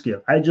a new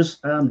skill. I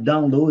just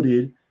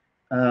downloaded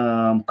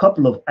a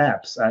couple of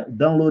apps. I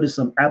downloaded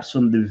some apps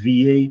from the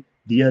VA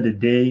the other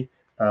day,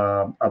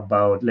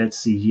 about, let's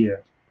see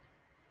here.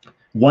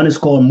 One is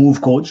called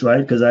Move Coach,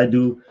 right? Because I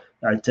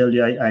tell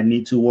you, I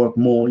need to work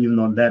more even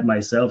on that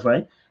myself,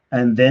 right?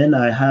 And then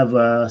I have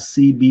a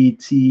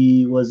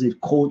CBT, was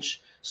it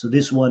Coach? So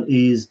this one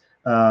is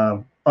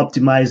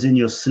optimizing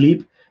your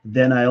sleep.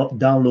 Then I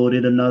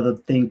downloaded another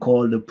thing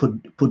called the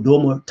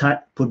Podomoro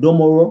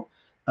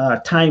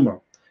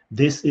timer.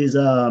 This is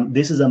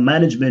a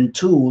management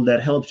tool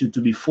that helps you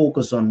to be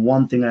focused on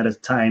one thing at a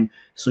time,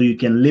 so you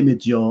can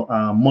limit your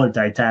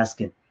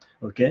multitasking.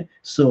 Okay,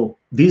 so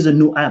these are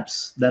new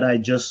apps that I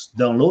just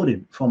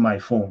downloaded from my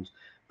phones.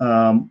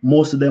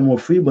 Most of them were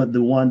free, but the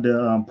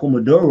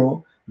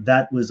Pomodoro,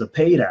 that was a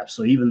paid app.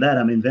 So even that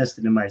I'm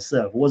invested in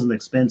myself. It wasn't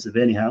expensive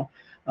anyhow.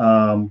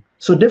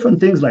 So different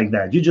things like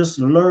that. You just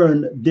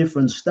learn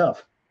different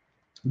stuff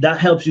that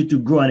helps you to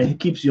grow, and it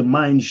keeps your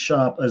mind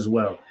sharp as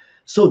well.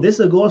 So this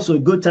is also a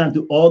good time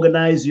to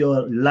organize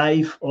your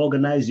life,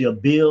 organize your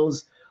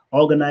bills,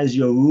 organize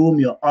your room,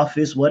 your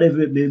office,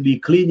 whatever it may be.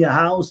 Clean your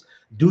house,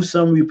 do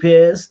some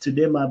repairs.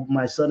 Today,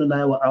 my son and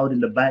I were out in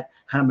the back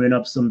hammering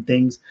up some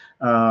things.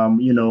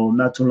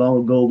 Not too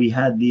long ago, we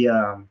had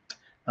the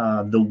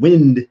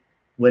wind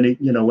when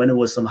it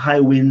was some high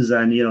winds,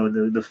 and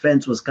the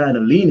fence was kind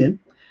of leaning.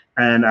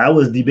 And I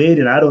was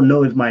debating. I don't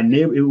know if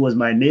it was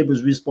my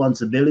neighbor's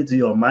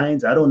responsibility or mine.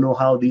 I don't know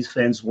how these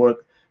fences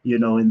work,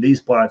 in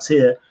these parts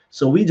here.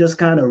 So we just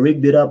kind of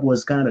rigged it up,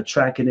 was kind of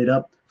tracking it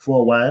up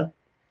for a while.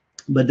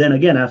 But then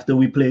again, after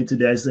we played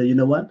today, I said, you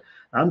know what?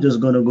 I'm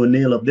just gonna go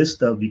nail up this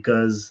stuff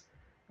because,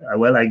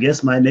 well, I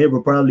guess my neighbor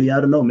probably,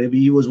 I don't know, maybe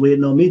he was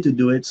waiting on me to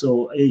do it.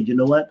 So hey, you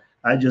know what?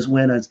 I just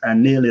went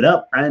and nailed it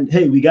up, and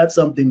hey, we got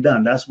something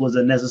done. That was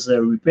a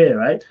necessary repair,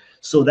 right?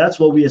 So that's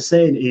what we are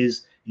saying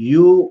is,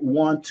 you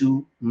want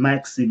to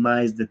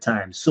maximize the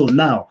time. So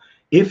now,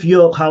 if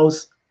your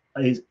house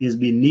is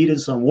being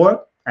needed some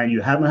work and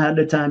you haven't had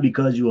the time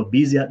because you are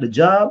busy at the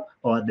job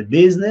or at the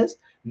business,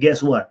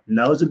 guess what?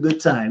 Now is a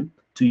good time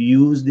to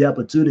use the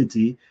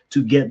opportunity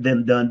to get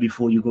them done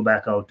before you go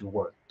back out to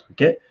work.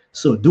 Okay,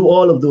 so do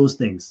all of those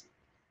things.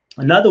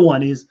 Another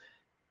one is,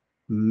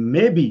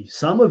 maybe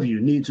some of you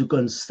need to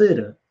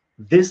consider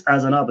this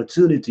as an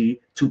opportunity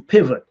to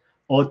pivot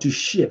or to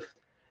shift,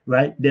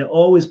 right? There are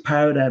always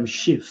paradigm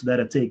shifts that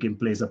are taking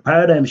place. A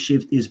paradigm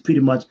shift is pretty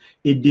much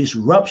a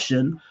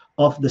disruption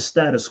of the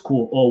status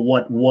quo, or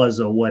what was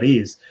or what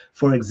is.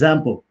 For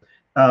example,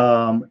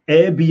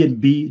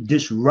 Airbnb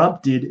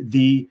disrupted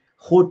the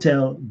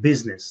hotel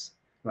business,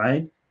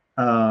 right?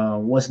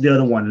 What's the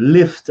other one?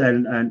 Lyft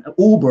and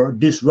Uber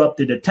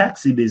disrupted the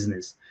taxi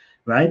business,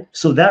 right?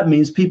 So that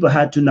means people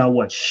had to now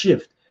what?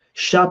 Shift.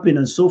 Shopping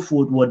and so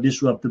forth were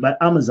disrupted by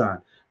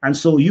Amazon. And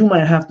so you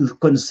might have to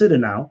consider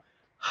now,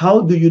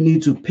 how do you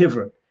need to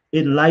pivot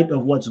in light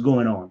of what's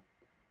going on?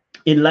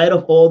 In light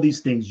of all these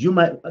things,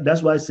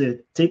 that's why I said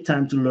take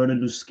time to learn a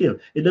new skill.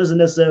 It doesn't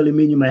necessarily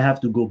mean you might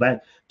have to go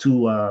back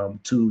to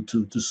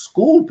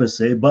school per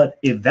se, but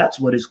if that's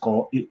what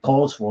it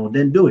calls for,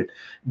 then do it.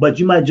 But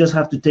you might just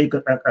have to take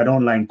an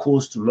online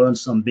course to learn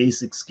some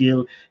basic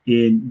skill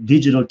in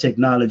digital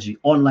technology,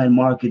 online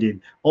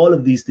marketing, all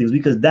of these things,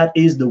 because that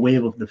is the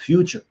wave of the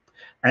future.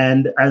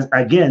 And as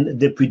again,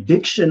 the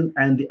prediction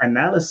and the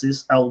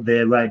analysis out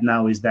there right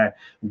now is that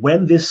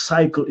when this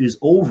cycle is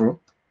over,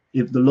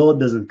 if the Lord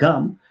doesn't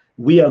come,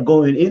 we are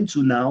going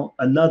into now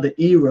another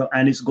era,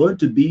 and it's going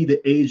to be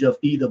the age of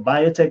either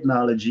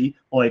biotechnology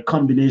or a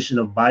combination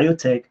of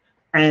biotech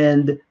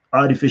and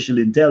artificial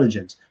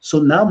intelligence. So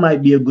now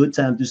might be a good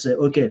time to say,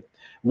 okay,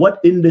 what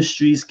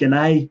industries can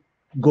I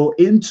go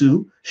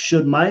into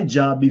should my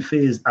job be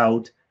phased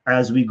out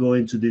as we go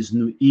into this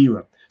new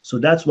era. So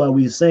that's why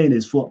we're saying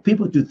is for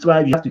people to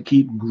thrive, you have to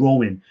keep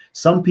growing.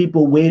 Some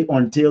people wait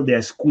until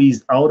they're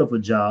squeezed out of a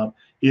job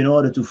in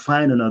order to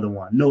find another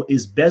one. No,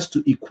 it's best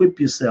to equip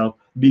yourself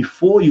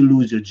before you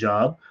lose your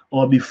job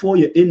or before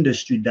your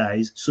industry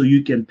dies so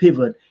you can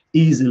pivot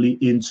easily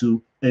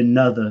into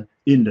another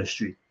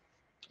industry.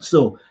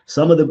 So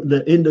some of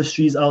the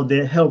industries out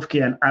there,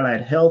 healthcare and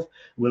allied health,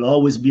 will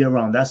always be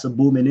around. That's a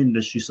booming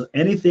industry. So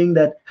anything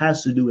that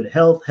has to do with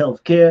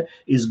healthcare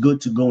is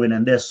good to go in.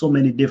 And there's so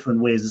many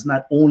different ways. It's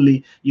not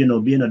only,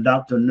 being a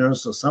doctor,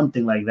 nurse, or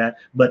something like that,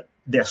 but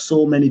there's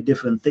so many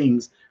different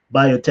things,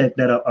 biotech,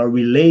 that are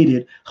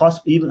related.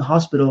 Even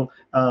hospital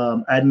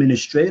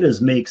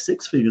administrators make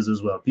six figures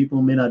as well.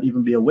 People may not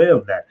even be aware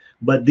of that.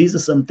 But these are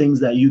some things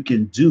that you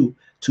can do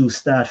to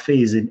start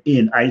phasing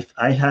in.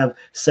 I have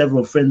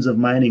several friends of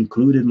mine,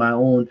 including my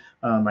own,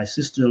 my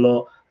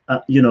sister-in-law.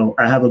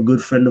 I have a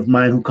good friend of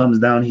mine who comes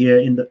down here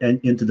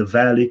into the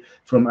valley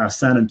from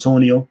San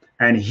Antonio,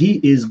 and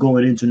he is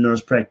going into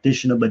nurse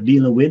practitioner, but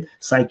dealing with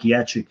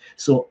psychiatric.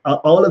 So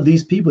all of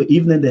these people,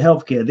 even in the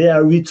healthcare, they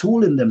are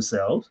retooling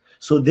themselves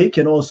so they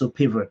can also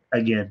pivot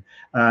again.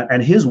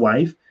 And his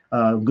wife,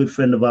 a good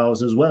friend of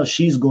ours as well,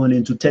 she's going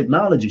into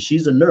technology.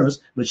 She's a nurse,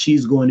 but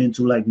she's going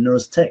into like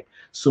nurse tech.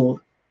 So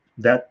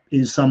that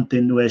is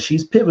something where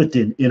she's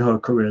pivoting in her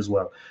career as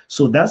well.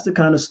 So that's the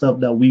kind of stuff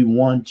that we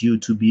want you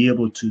to be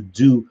able to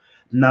do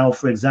now.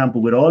 For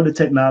example, with all the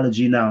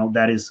technology now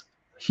that is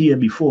here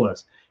before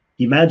us,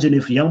 imagine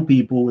if young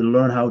people will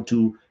learn how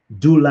to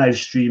do live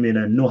streaming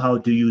and know how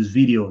to use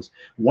videos.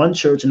 One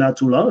church not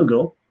too long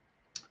ago,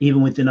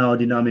 even within our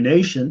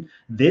denomination,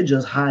 they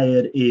just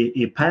hired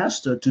a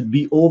pastor to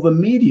be over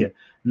media.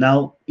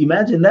 Now,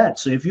 imagine that.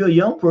 So if you're a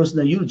young person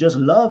and you just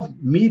love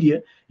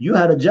media, you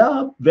had a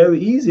job very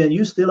easy and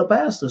you're still a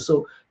pastor.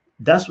 So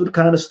that's what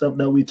kind of stuff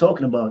that we're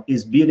talking about,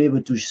 is being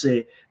able to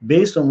say,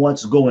 based on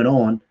what's going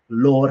on,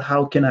 Lord,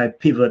 how can I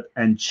pivot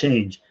and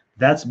change?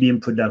 That's being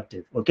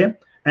productive. Okay.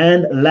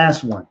 And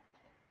last one,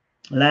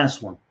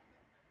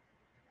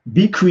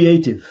 be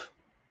creative.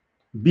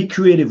 Be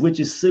creative, which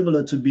is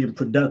similar to being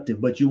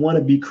productive, but you want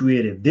to be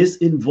creative. This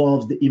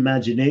involves the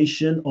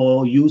imagination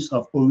or use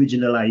of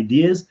original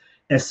ideas,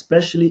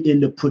 especially in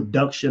the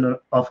production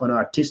of an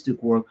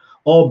artistic work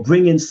or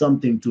bringing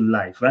something to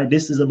life, right?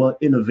 This is about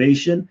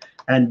innovation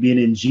and being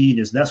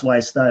ingenious. That's why I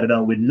started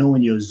out with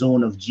knowing your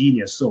zone of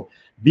genius. So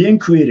being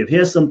creative,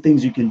 here's some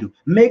things you can do.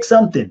 Make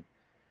something.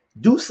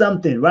 Do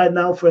something right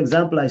now. For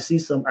example, I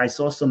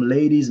saw some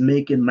ladies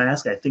making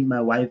masks. I think my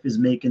wife is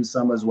making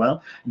some as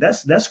well.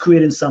 That's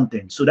creating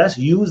something. So that's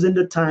using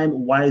the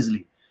time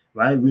wisely,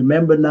 right?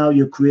 Remember, now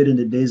you're creating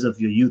the days of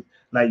your youth.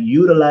 Like,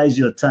 utilize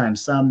your time.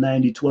 Psalm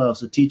 90:12.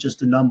 So teach us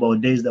to number our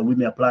days that we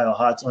may apply our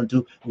hearts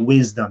unto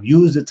wisdom.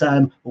 Use the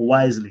time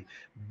wisely.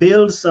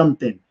 Build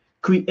something.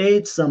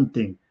 Create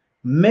something.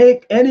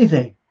 Make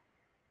anything.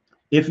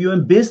 If you're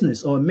in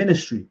business or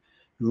ministry,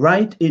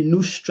 write a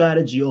new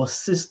strategy or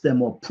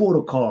system or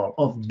protocol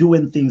of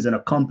doing things and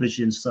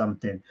accomplishing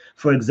something.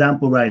 For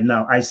example, right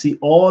now, I see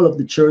all of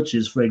the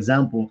churches, for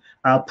example,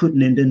 are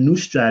putting in the new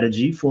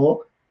strategy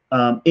for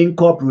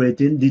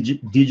incorporating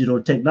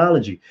digital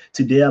technology.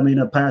 Today, I'm in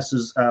a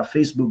pastor's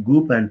Facebook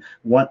group, and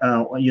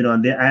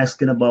and they're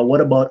asking about, what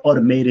about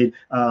automated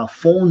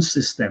phone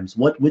systems?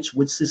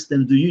 Which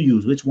system do you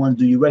use? Which ones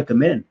do you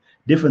recommend?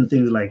 Different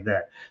things like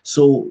that.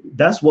 So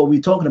that's what we're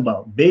talking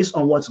about. Based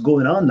on what's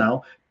going on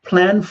now,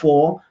 plan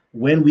for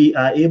when we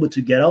are able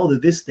to get out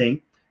of this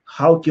thing.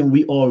 How can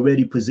we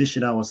already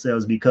position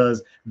ourselves?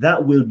 Because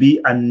that will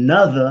be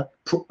another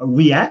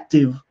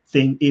reactive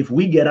thing if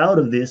we get out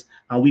of this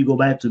and we go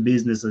back to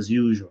business as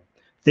usual.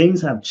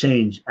 Things have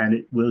changed and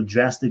it will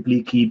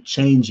drastically keep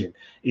changing.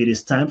 It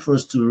is time for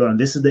us to learn.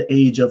 This is the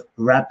age of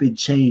rapid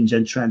change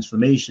and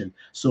transformation.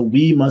 So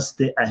we must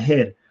stay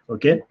ahead.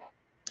 Okay.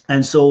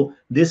 And so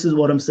this is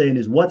what I'm saying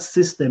is, what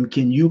system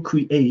can you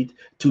create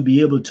to be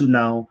able to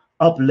now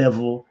up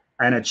level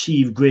and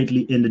achieve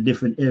greatly in the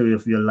different area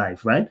of your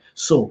life, right?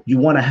 So you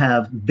want to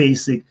have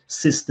basic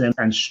systems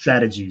and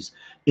strategies.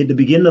 In the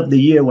beginning of the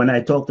year, when I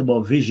talked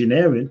about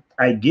visioneering,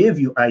 I gave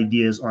you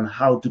ideas on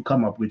how to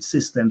come up with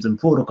systems and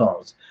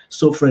protocols.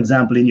 So for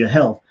example, in your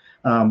health,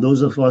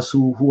 those of us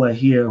who are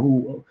here,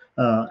 who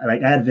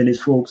like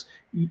Adventist folks,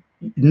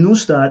 New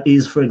Start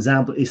is, for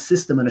example, a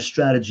system and a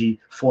strategy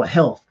for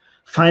health.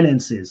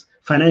 Finances,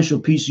 Financial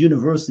Peace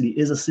University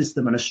is a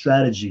system and a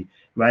strategy,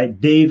 right?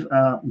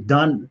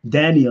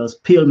 Daniel's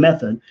PIL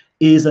method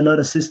is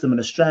another system and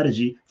a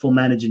strategy for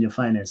managing your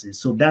finances.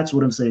 So that's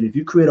what I'm saying. If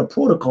you create a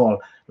protocol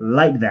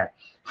like that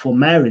for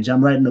marriage,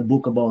 I'm writing a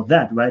book about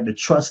that, right? The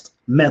trust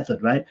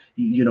method, right?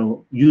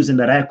 Using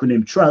that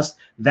acronym TRUST,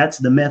 that's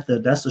the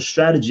method, that's the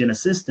strategy and a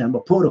system,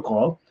 a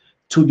protocol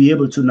to be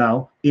able to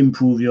now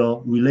improve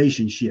your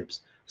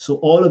relationships. So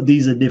all of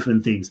these are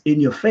different things. In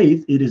your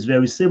faith, it is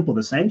very simple.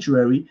 The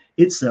sanctuary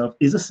itself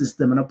is a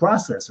system and a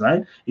process,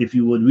 right? If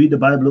you would read the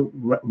Bible,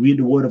 read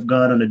the Word of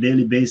God on a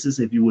daily basis,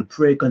 if you would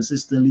pray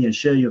consistently and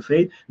share your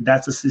faith,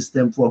 that's a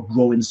system for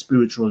growing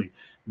spiritually.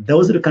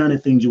 Those are the kind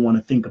of things you want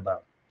to think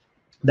about.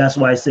 That's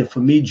why I said for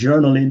me,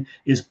 journaling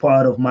is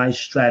part of my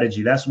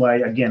strategy. That's why,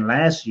 again,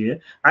 last year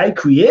I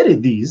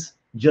created these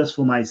just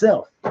for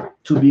myself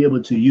to be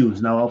able to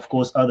use. Now, of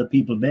course, other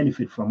people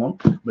benefit from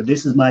them, but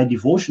this is my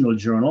devotional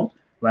journal,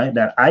 right?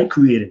 That I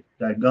created,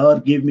 that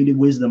God gave me the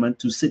wisdom and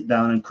to sit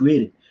down and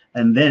create it.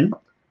 And then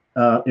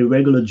a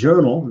regular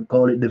journal, we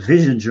call it the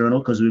vision journal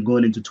because we're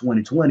going into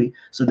 2020.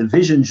 So the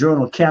vision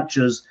journal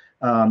captures,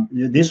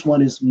 this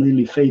one is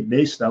mainly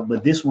faith-based stuff,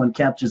 but this one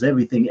captures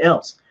everything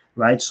else,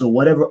 right? So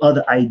whatever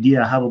other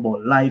idea I have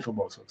about life,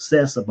 about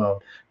success,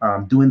 about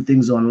doing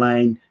things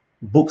online,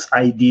 books,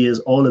 ideas,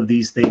 all of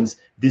these things,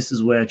 this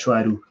is where I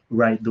try to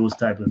write those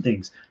type of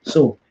things.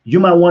 So you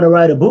might want to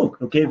write a book.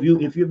 Okay,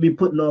 if you've been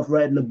putting off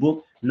writing a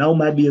book, now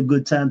might be a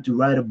good time to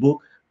write a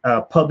book,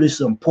 publish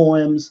some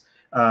poems,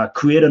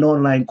 create an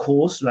online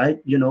course,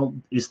 right? You know,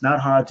 it's not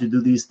hard to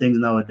do these things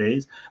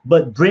nowadays,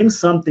 but bring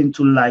something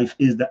to life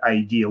is the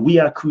idea. We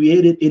are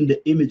created in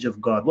the image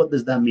of God. What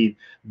does that mean?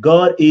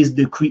 God is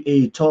the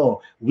creator.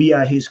 We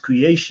are his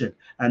creation.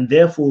 And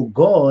therefore,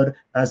 God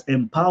has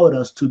empowered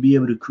us to be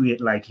able to create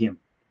like him.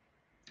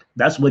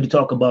 That's what you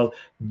talk about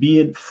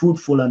being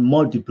fruitful and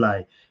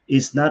multiply.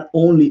 It's not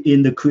only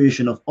in the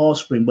creation of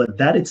offspring, but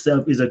that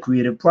itself is a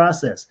creative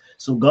process.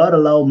 So God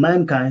allowed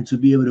mankind to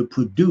be able to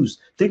produce.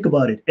 Think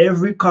about it.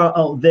 Every car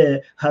out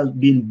there has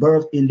been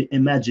birthed in the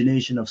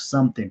imagination of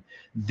something.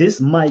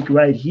 This mic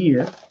right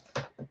here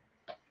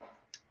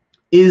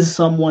is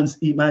someone's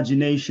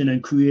imagination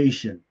and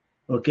creation.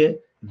 Okay.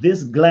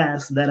 This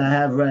glass that I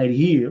have right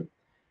here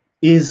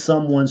is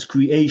someone's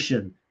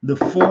creation. The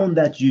phone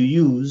that you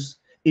use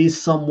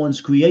is someone's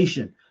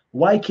creation.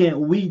 Why can't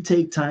we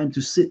take time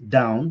to sit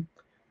down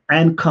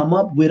and come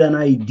up with an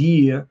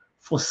idea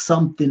for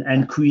something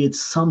and create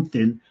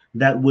something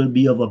that will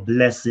be of a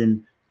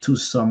blessing to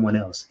someone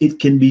else? It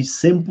can be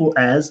simple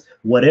as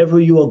whatever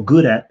you are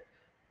good at,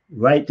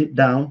 write it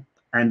down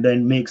and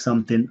then make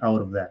something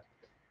out of that.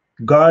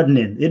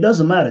 Gardening, it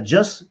doesn't matter,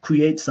 just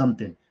create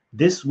something.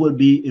 This will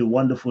be a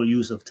wonderful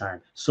use of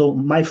time. So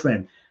my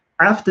friend,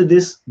 after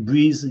this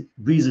breeze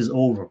is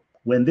over,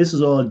 when this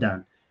is all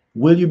done,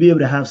 will you be able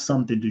to have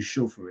something to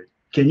show for it?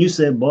 Can you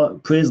say,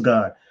 praise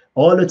God,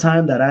 all the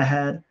time that I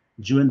had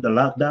during the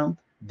lockdown,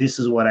 this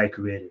is what I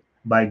created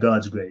by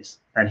God's grace,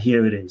 and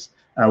here it is.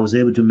 I was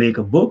able to make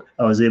a book.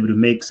 I was able to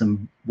make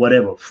some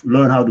whatever,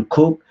 learn how to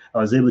cook. I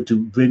was able to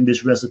bring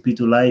this recipe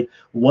to life,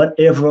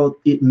 whatever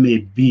it may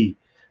be.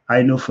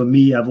 I know for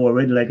me, I've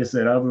already, like I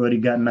said, I've already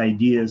gotten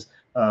ideas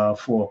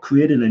for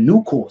creating a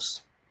new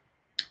course.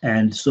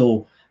 And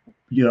so,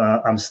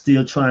 I'm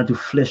still trying to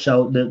flesh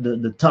out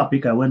the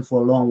topic. I went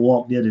for a long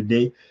walk the other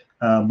day,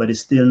 but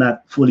it's still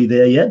not fully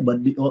there yet.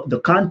 But the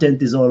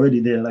content is already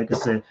there, like I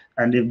said,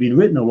 and they've been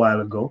written a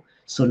while ago.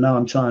 So now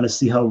I'm trying to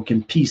see how we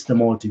can piece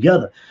them all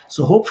together.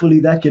 So hopefully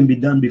that can be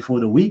done before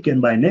the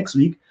weekend. By next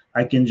week,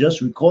 I can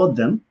just record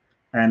them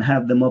and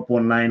have them up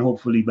online,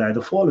 hopefully by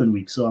the following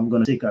week. So I'm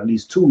going to take at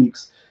least 2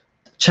 weeks,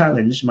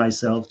 challenge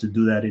myself to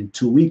do that in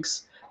 2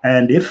 weeks.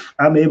 And if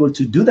I'm able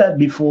to do that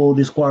before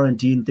this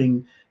quarantine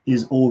thing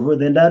is over,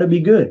 then that'll be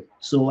good.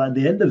 So at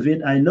the end of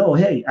it, I know,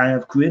 hey, I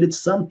have created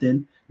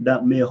something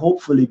that may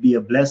hopefully be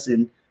a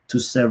blessing to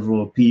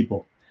several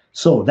people.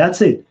 So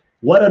that's it.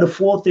 What are the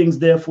 4 things,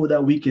 therefore,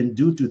 that we can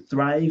do to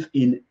thrive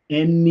in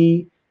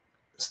any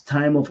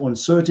time of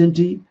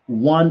uncertainty?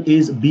 One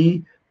is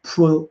be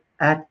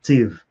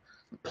proactive.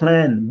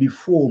 Plan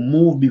before,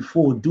 move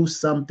before, do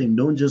something.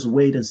 Don't just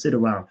wait and sit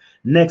around.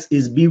 Next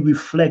is be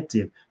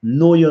reflective.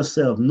 Know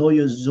yourself, know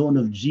your zone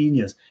of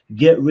genius.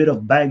 Get rid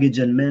of baggage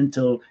and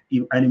mental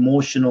and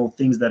emotional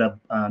things that are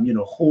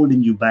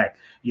holding you back.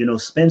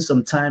 Spend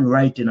some time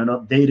writing and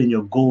updating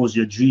your goals,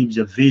 your dreams,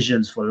 your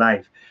visions for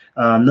life.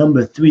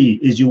 Number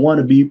 3 is you want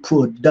to be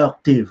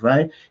productive,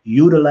 right?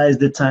 Utilize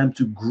the time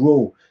to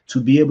grow,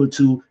 to be able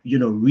to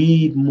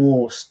read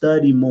more,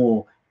 study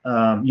more,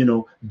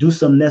 do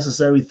some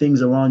necessary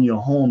things around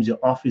your homes, your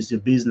office, your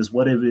business,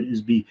 whatever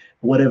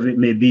it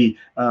may be.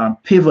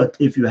 Pivot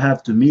if you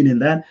have to, meaning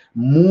that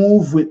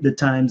move with the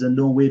times and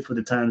don't wait for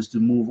the times to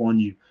move on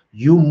you.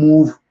 You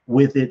move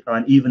with it,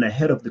 and even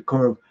ahead of the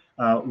curve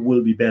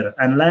will be better.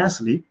 And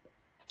lastly,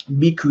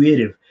 be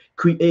creative.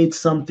 Create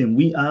something.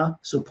 We are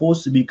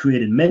supposed to be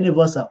creating. Many of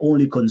us are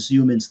only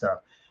consuming stuff,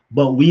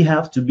 but we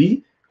have to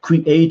be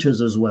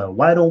creators as well.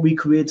 Why don't we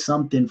create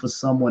something for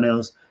someone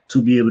else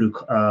to be able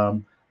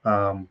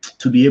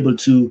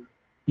to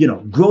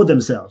grow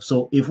themselves?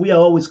 So if we are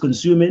always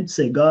consuming,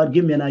 say, God,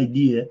 give me an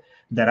idea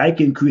that I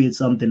can create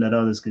something that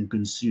others can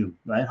consume,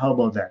 right? How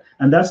about that?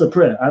 And that's a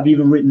prayer. I've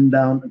even written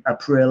down a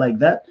prayer like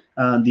that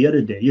the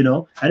other day,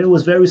 and it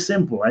was very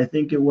simple. I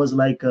think it was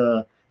like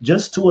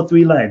just 2 or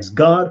 3 lines.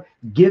 God,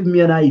 give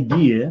me an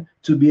idea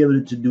to be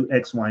able to do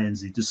X, Y, and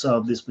Z to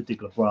solve this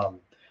particular problem.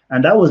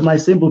 And that was my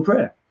simple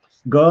prayer.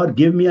 God,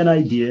 give me an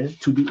idea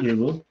to be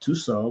able to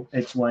solve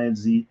X, Y, and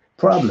Z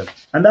problem.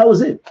 And that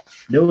was it.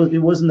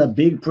 It wasn't a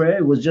big prayer.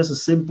 It was just a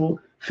simple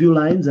few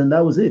lines, and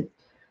that was it.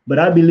 But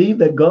I believe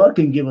that God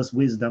can give us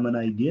wisdom and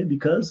idea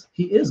because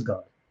he is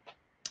God.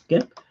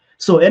 Okay.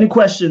 So any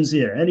questions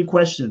here? Any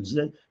questions?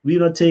 We're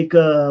gonna take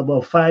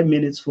about 5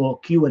 minutes for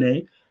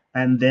Q&A,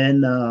 and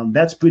then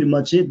that's pretty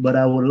much it. But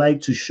I would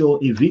like to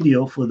show a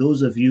video for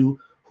those of you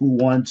who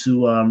want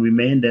to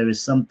remain. There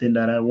is something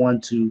that I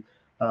want to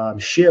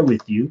share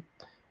with you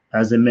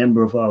as a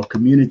member of our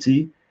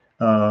community.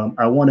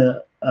 I want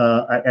to.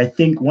 I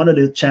think one of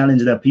the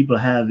challenges that people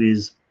have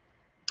is,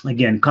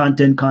 again,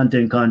 content,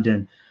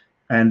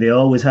 and they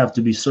always have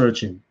to be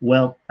searching.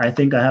 Well, I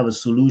think I have a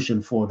solution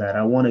for that.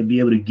 I want to be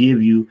able to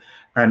give you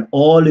an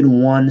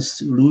all-in-one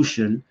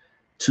solution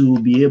to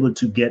be able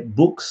to get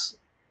books,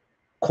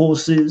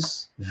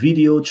 courses,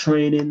 video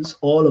trainings,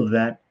 all of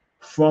that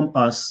from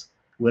us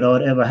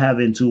without ever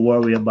having to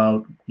worry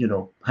about,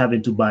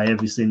 having to buy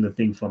every single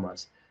thing from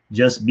us.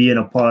 Just being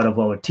a part of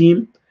our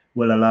team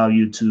will allow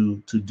you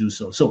to do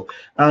so. So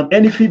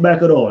any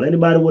feedback at all?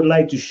 Anybody would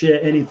like to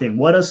share anything?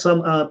 What are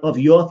some of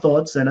your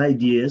thoughts and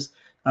ideas?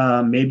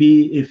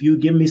 Maybe if you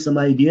give me some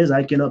ideas,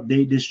 I can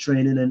update this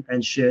training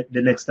and share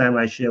the next time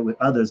I share with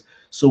others.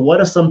 So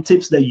what are some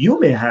tips that you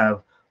may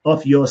have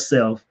of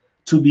yourself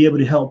to be able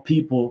to help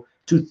people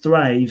to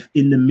thrive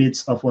in the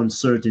midst of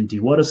uncertainty?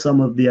 What are some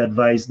of the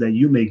advice that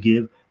you may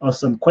give, or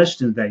some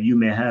questions that you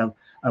may have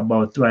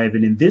about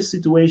thriving in this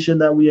situation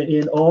that we are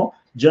in, or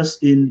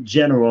just in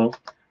general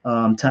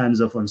times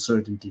of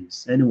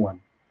uncertainties?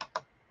 Anyone?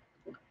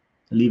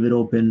 Leave it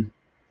open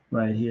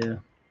right here.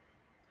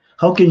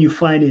 How can you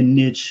find a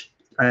niche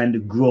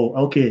and grow?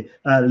 Okay,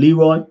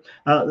 Leroy,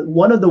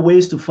 one of the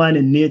ways to find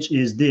a niche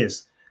is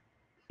this.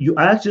 You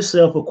ask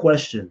yourself a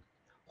question: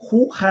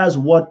 who has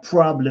what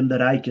problem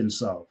that I can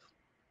solve?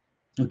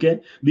 Okay,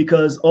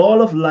 because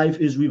all of life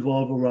is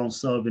revolved around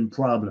solving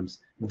problems.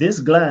 This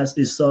glass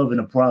is solving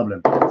a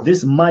problem.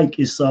 This mic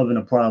is solving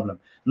a problem.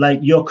 Like,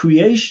 your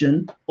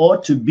creation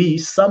ought to be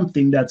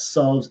something that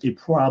solves a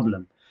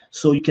problem.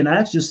 So you can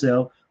ask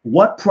yourself,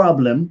 what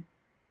problem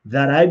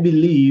that I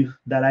believe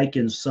that I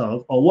can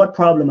solve, or what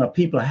problem are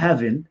people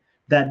having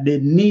that they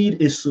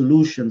need a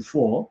solution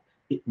for?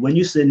 When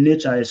you say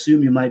niche, I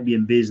assume you might be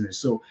in business.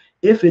 So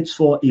if it's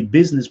for a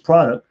business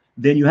product,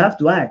 then you have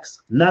to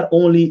ask, not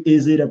only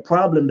is it a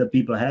problem that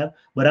people have,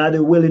 but are they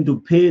willing to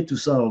pay to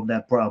solve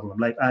that problem?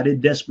 Like, are they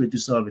desperate to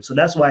solve it? So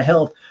that's why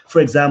health, for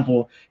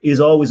example, is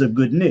always a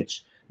good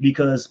niche,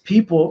 because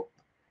people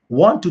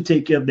want to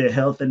take care of their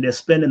health and they're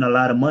spending a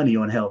lot of money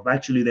on health.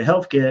 Actually, the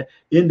healthcare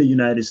in the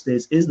United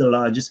States is the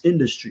largest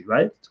industry,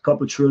 right? It's a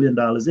couple $1 trillion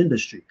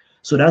industry.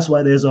 So that's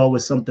why there's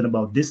always something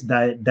about this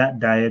diet, that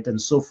diet,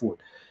 and so forth.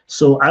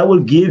 So I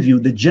will give you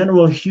the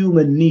general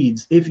human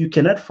needs. If you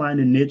cannot find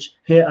a niche,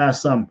 here are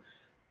some.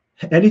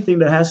 Anything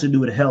that has to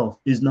do with health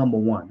is number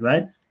one,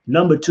 right?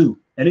 Number two,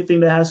 anything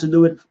that has to do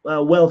with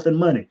wealth and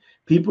money.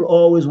 People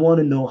always want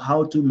to know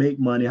how to make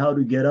money, how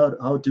to get out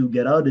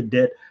of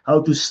debt,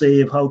 how to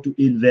save, how to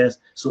invest.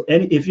 So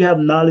if you have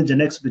knowledge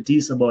and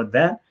expertise about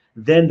that,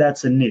 then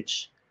that's a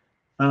niche.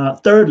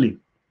 Thirdly,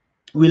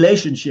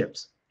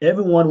 relationships.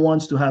 Everyone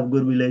wants to have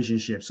good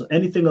relationships. So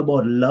anything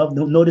about love,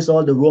 notice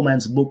all the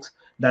romance books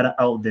that are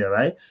out there,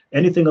 right?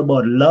 Anything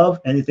about love,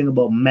 anything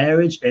about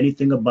marriage,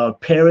 anything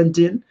about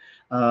parenting,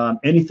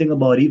 anything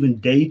about even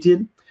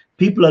dating.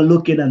 People are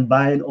looking and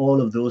buying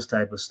all of those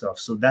type of stuff.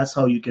 So that's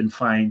how you can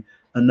find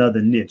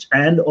another niche.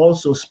 And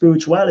also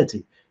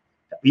spirituality.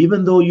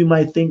 Even though you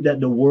might think that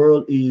the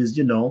world is,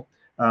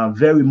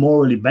 very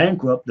morally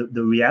bankrupt,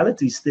 the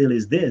reality still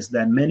is this,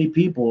 that many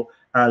people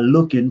are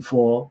looking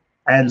for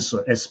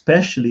answer,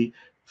 especially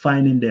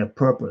finding their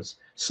purpose.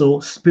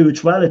 So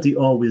spirituality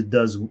always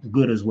does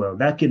good as well.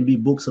 That can be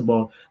books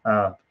about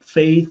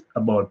faith,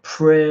 about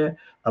prayer,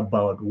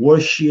 about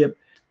worship,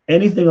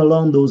 anything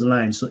along those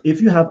lines. So if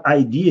you have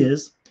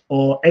ideas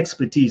or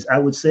expertise, I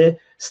would say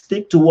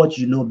stick to what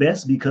you know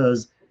best,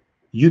 because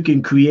you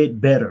can create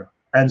better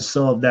and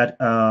solve that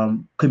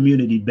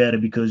community better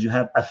because you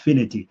have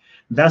affinity.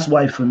 That's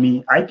why for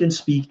me, I can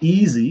speak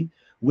easy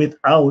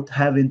without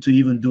having to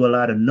even do a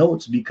lot of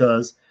notes,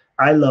 because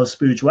I love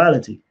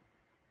spirituality.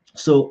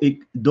 So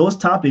those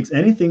topics,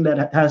 anything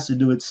that has to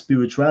do with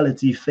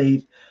spirituality,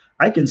 faith,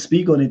 I can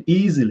speak on it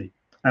easily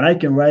and I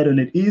can write on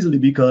it easily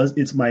because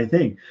it's my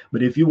thing.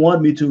 But if you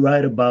want me to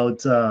write about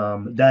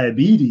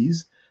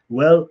diabetes,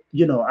 well,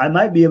 I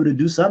might be able to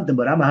do something,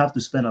 but I'm gonna have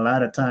to spend a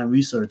lot of time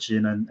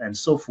researching and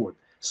so forth.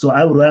 So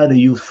I would rather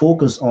you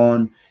focus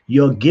on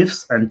your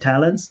gifts and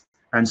talents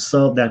and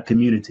serve that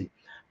community.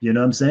 You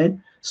know what I'm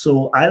saying?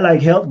 So I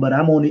like health, but I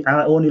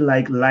only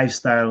like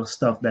lifestyle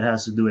stuff that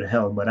has to do with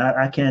health. But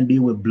I can't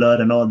deal with blood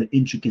and all the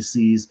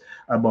intricacies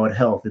about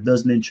health. It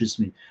doesn't interest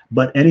me.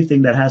 But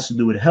anything that has to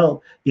do with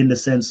health, in the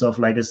sense of,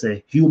 like I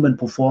say, human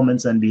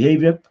performance and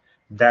behavior,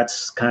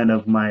 that's kind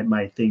of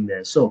my thing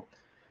there. So,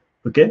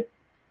 okay.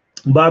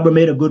 Barbara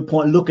made a good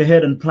point. Look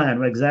ahead and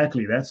plan.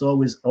 Exactly. That's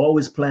always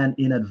plan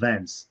in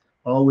advance.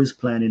 Always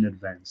plan in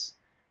advance.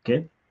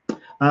 Okay.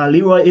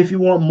 Leroy, if you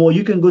want more,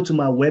 you can go to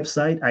my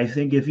website. I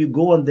think if you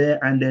go on there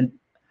and then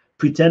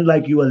pretend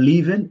like you are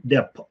leaving,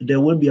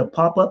 there will be a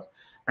pop-up,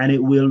 and it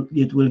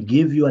will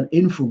give you an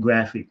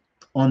infographic.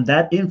 On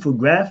that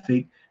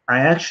infographic, I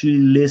actually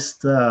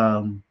list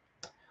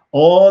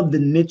all the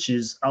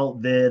niches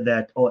out there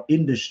that, or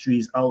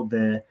industries out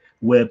there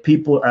where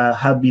people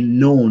have been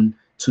known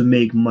to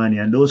make money.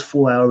 And those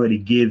four I already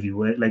gave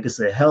you, right? Like I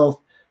said, health,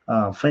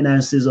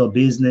 finances or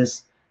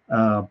business,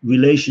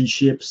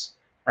 relationships,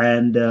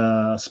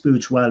 and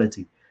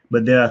spirituality.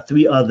 But there are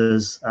three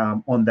others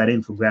on that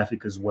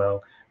infographic as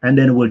well. And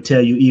then it will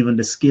tell you even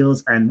the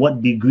skills and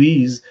what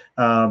degrees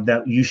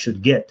that you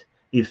should get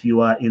if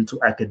you are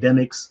into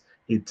academics.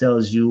 It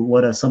tells you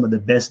what are some of the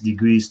best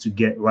degrees to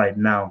get right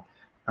now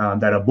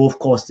that are both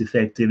cost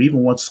effective,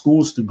 even what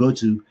schools to go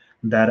to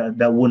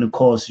that wouldn't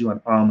cost you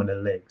an arm and a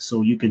leg.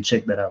 So you can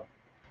check that out.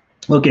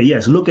 Okay,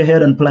 yes, look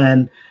ahead and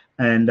plan.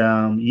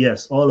 And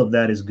yes, all of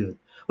that is good.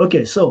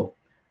 Okay, so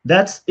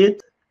that's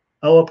it.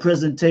 Our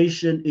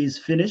presentation is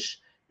finished.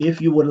 If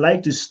you would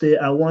like to stay,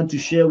 I want to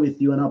share with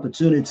you an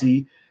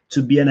opportunity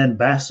to be an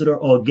ambassador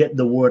or get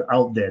the word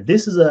out there.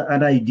 This is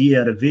an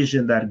idea, a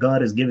vision that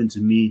God has given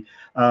to me.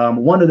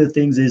 One of the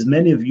things is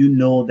many of you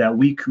know that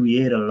we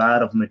create a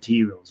lot of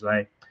materials,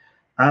 right?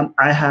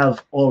 I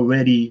have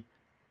already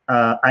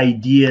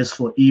ideas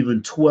for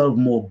even 12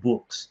 more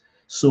books.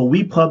 So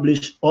we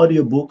publish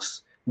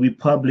audiobooks, we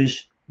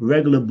publish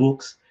regular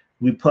books,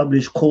 we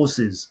publish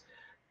courses.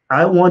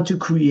 I want to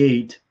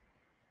create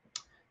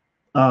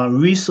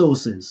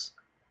resources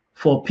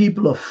for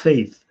people of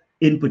faith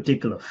in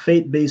particular,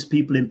 faith-based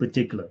people in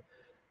particular,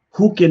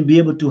 who can be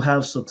able to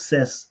have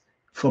success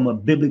from a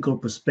biblical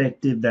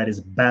perspective that is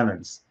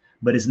balanced.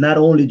 But it's not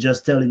only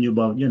just telling you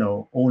about,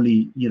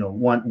 only,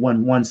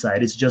 one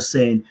side. It's just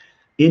saying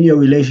in your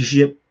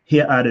relationship,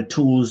 here are the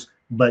tools,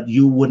 but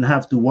you wouldn't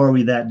have to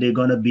worry that they're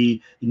going to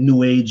be new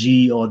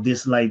agey or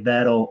this like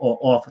that, or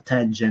off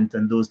tangent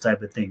and those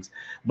type of things.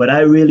 But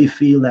I really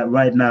feel that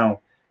right now,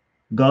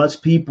 God's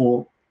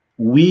people,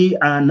 we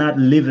are not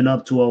living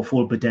up to our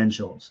full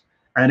potentials.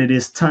 And it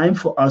is time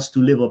for us to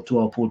live up to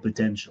our full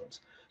potentials.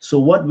 So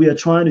what we are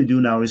trying to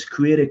do now is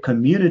create a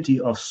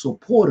community of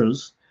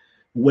supporters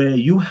where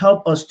you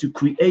help us to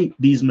create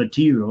these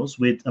materials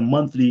with a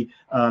monthly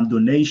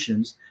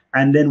donations,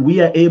 and then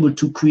we are able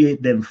to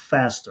create them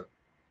faster.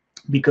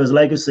 Because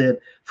like I said,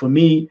 for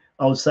me,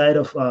 outside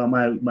of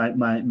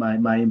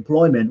my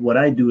employment, what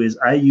I do is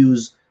I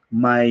use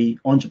my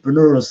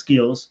entrepreneurial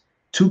skills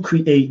to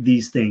create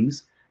these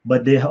things,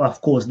 but they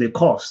of course they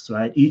cost,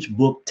 right? Each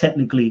book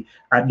technically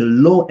at the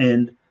low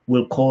end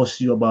will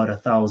cost you about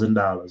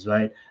 $1,000,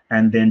 right?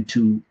 And then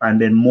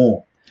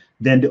more.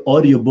 Then the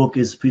audiobook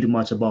is pretty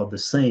much about the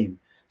same.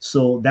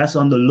 So that's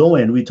on the low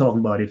end we're talking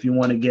about. If you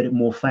want to get it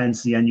more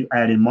fancy and you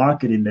add in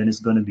marketing, then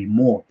it's going to be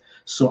more.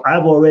 So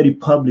I've already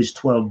published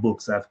 12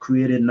 books. I've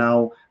created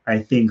now, I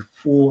think,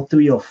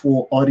 3 or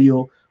 4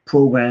 audio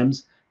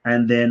programs,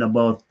 and then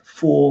about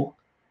 4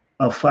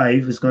 or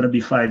 5, it's going to be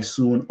 5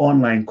 soon,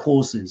 online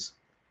courses.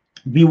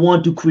 We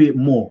want to create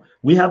more.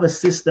 We have a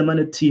system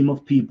and a team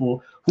of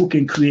people who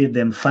can create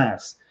them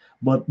fast.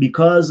 But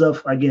because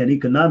of, again,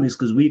 economics,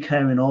 because we're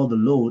carrying all the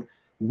load,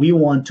 we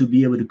want to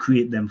be able to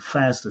create them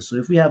faster. So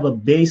if we have a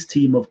base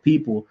team of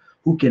people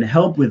who can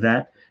help with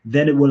that,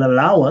 then it will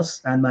allow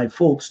us and my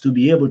folks to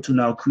be able to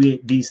now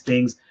create these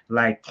things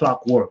like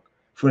clockwork.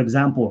 For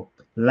example,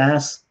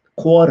 last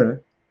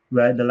quarter,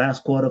 right, the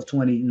last quarter of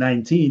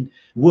 2019,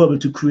 we were able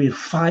to create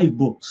 5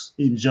 books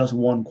in just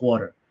 1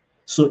 quarter.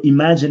 So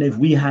imagine if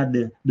we had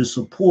the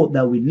support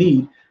that we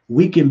need,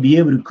 we can be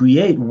able to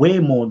create way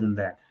more than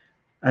that.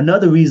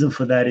 Another reason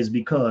for that is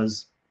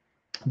because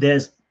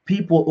there's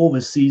people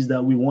overseas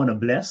that we want to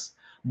bless,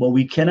 but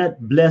we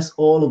cannot bless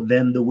all of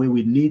them the way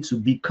we need to,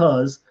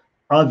 because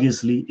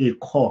obviously it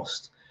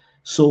costs.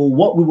 So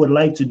what we would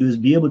like to do is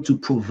be able to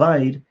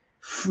provide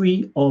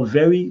free or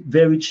very,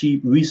 very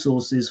cheap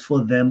resources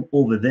for them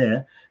over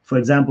there. For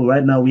example,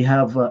 right now we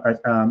have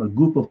a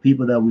group of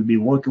people that we'll be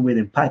working with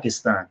in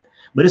Pakistan,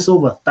 but it's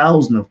over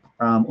 1,000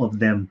 of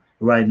them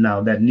right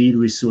now that need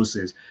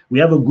resources. We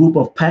have a group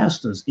of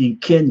pastors in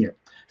Kenya,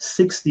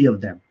 60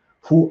 of them,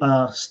 who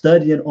are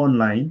studying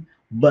online,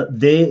 but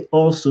they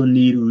also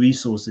need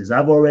resources.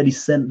 I've already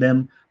sent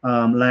them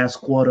last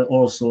quarter.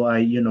 Also,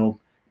 I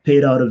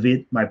paid out of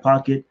it, my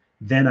pocket.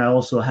 Then I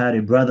also had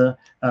a brother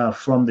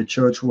from the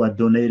church who had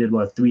donated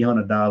about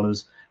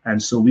 $300,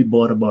 and so we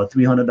bought about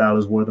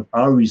 $300 worth of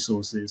our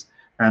resources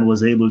and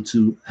was able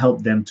to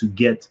help them to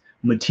get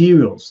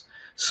materials.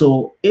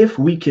 So if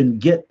we can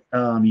get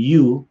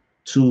you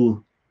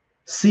to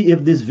see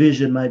if this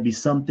vision might be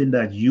something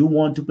that you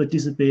want to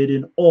participate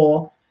in,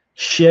 or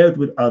share it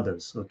with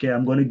others. Okay,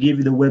 I'm going to give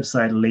you the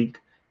website link.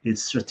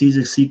 It's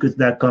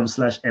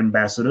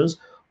strategicsecrets.com/ambassadors,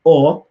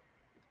 or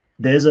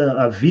there's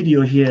a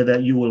video here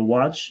that you will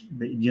watch,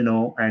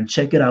 and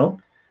check it out.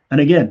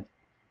 And again,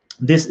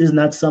 this is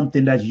not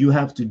something that you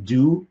have to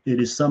do.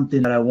 It is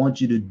something that I want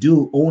you to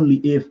do only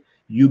if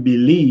you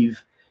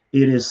believe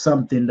it is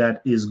something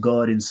that is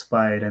God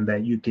inspired and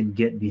that you can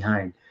get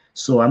behind.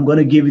 So I'm going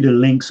to give you the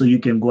link so you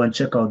can go and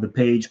check out the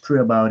page,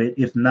 pray about it.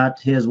 If not,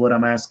 here's what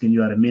I'm asking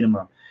you at a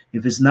minimum.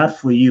 If it's not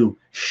for you,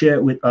 share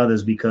it with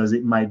others, because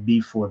it might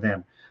be for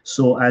them.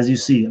 So as you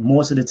see,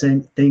 most of the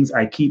things,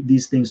 I keep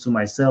these things to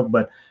myself,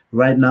 but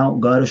Right now,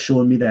 God has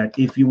shown me that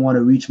if you want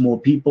to reach more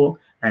people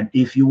and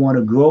if you want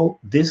to grow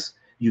this,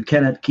 you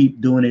cannot keep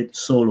doing it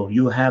solo.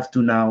 You have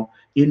to now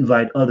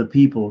invite other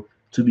people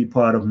to be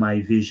part of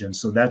my vision.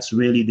 So that's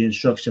really the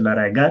instruction that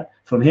I got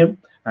from him.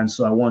 And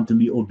so I want to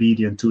be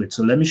obedient to it.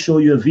 So let me show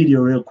you a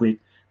video real quick.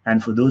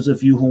 And for those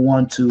of you who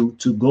want to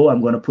go,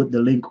 I'm going to put the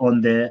link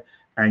on there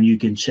and you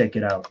can check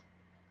it out.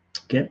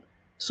 Okay.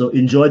 So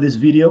enjoy this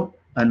video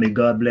and may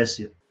God bless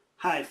you.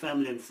 Hi,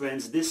 family and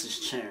friends, this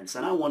is Chance,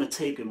 and I want to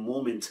take a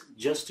moment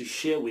just to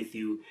share with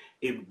you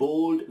a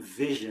bold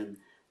vision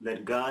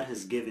that God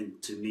has given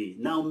to me.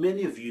 Now,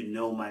 many of you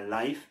know my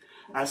life.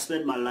 I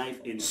spent my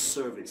life in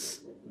service,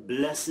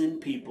 blessing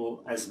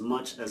people as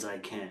much as I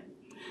can.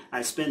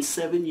 I spent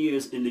 7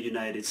 years in the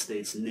United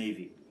States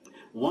Navy.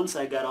 Once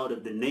I got out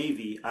of the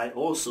Navy, I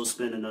also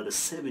spent another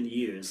 7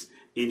 years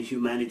in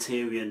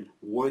humanitarian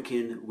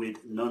working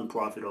with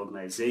nonprofit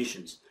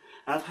organizations.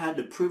 I've had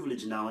the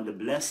privilege now and the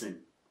blessing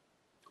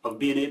of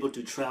being able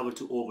to travel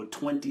to over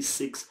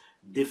 26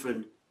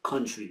 different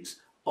countries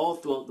all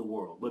throughout the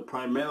world, but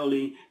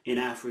primarily in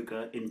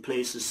Africa, in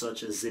places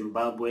such as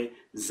Zimbabwe,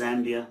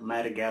 Zambia,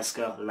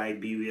 Madagascar,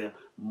 Liberia,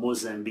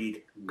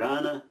 Mozambique,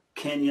 Ghana,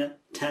 Kenya,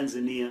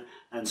 Tanzania,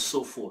 and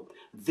so forth.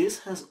 This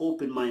has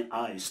opened my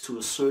eyes to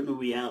a certain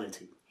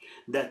reality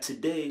that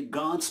today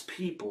God's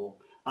people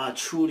are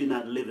truly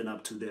not living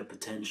up to their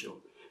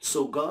potential.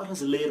 So God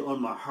has laid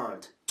on my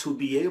heart to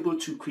be able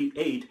to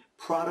create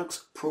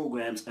products,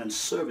 programs, and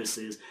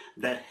services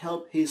that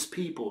help his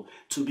people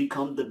to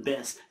become the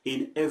best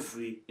in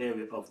every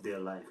area of their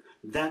life.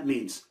 That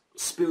means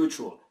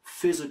spiritual,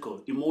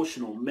 physical,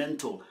 emotional,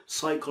 mental,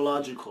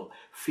 psychological,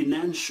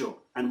 financial,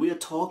 and we are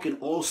talking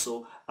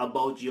also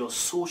about your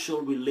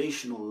social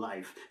relational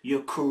life,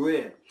 your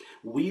career.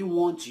 We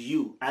want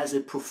you as a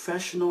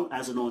professional,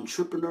 as an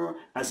entrepreneur,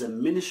 as a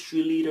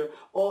ministry leader,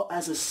 or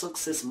as a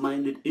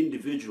success-minded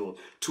individual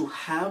to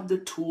have the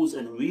tools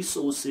and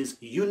resources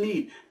you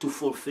need to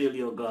fulfill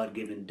your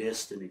God-given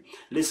destiny.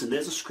 Listen,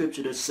 there's a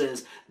scripture that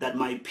says that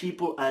my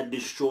people are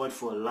destroyed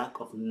for a lack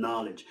of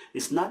knowledge.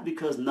 It's not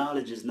because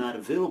knowledge is not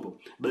available,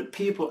 but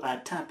people are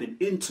tapping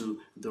into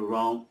the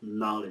wrong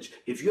knowledge.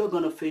 If you're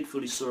going to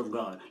faithfully serve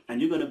God and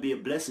you're going to be a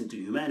blessing to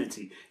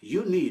humanity,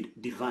 you need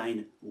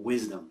divine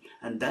wisdom.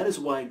 And that is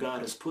why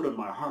God has put on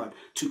my heart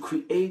to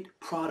create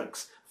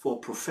products for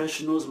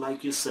professionals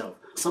like yourself.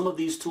 Some of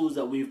these tools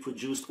that we've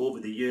produced over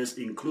the years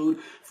include,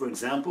 for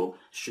example,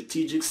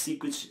 Strategic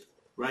Secrets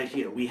right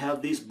here. We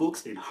have these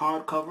books in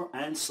hardcover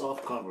and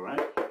softcover,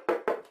 right?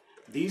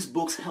 These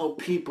books help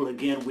people,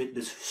 again, with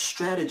the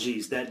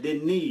strategies that they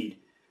need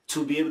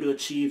to be able to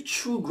achieve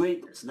true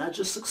greatness, not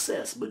just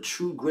success, but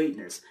true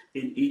greatness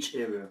in each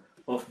area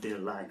of their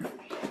life.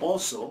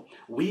 Also,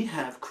 we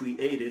have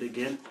created,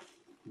 again,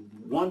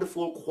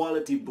 wonderful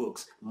quality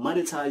books,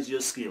 Monetize Your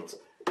Skills,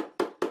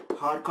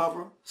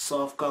 hardcover,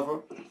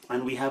 softcover,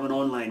 and we have an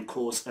online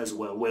course as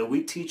well where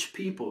we teach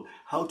people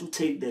how to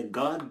take their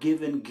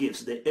God-given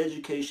gifts, their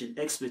education,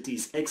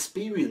 expertise,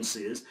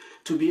 experiences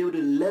to be able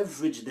to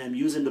leverage them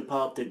using the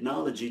power of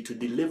technology to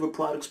deliver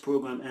products,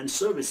 programs, and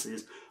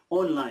services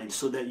online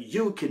so that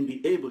you can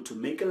be able to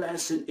make a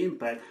lasting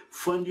impact,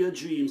 fund your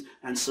dreams,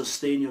 and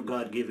sustain your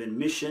God-given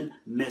mission,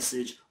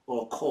 message,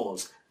 or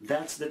cause.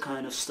 That's the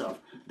kind of stuff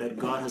that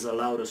God has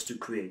allowed us to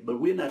create. But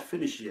we're not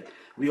finished yet.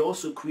 We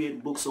also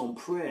create books on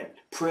prayer.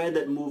 Prayer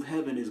That Move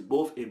Heaven is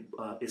both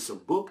it's a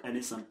book and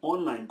it's an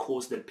online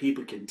course that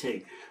people can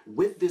take.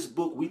 With this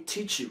book, we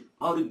teach you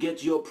how to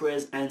get your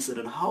prayers answered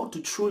and how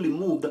to truly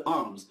move the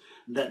arms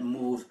that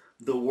move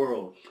the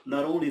world.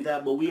 Not only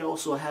that, but we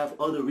also have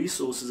other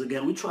resources.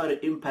 Again, we try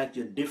to impact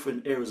your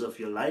different areas of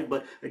your life,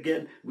 but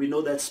again, we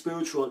know that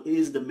spiritual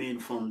is the main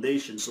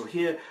foundation. So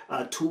here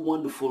are two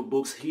wonderful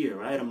books here,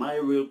 right? Am I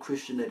a Real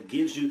Christian? That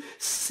gives you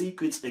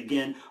secrets,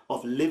 again,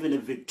 of living a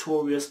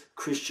victorious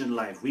Christian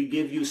life. We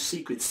give you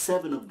secrets,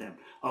 7 of them,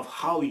 of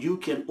how you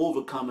can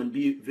overcome and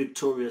be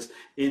victorious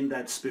in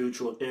that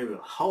spiritual area.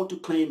 How to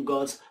claim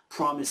God's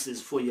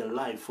promises for your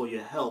life, for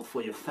your health,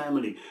 for your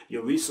family,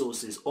 your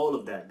resources, all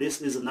of that. This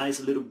is a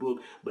nice little book,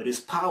 but it's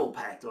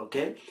power-packed,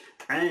 okay?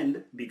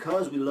 And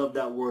because we love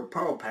that word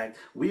power-packed,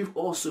 we've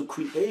also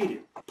created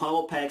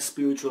power-packed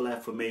spiritual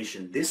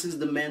affirmation. This is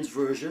the men's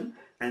version,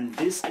 and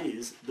this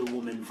is the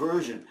woman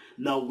version.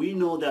 Now, we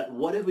know that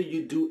whatever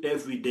you do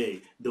every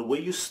day, the way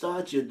you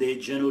start your day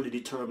generally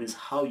determines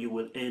how you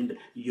will end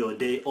your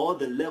day or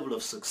the level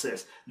of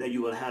success that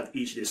you will have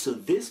each day. So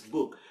this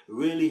book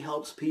really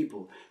helps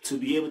people to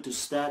be able to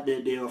start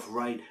their day off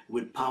right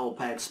with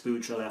power-packed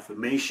spiritual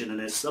affirmation.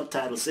 And as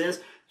subtitle says,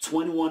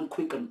 21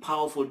 quick and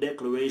powerful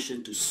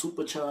declarations to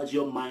supercharge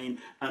your mind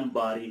and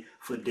body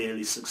for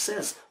daily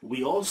success.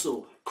 We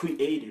also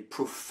created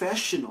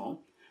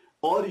professional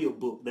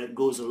audiobook that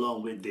goes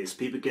along with this.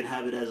 People can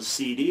have it as a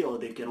CD, or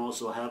they can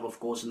also have, of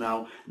course,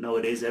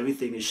 nowadays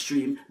everything is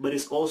streamed, but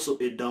it's also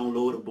a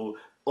downloadable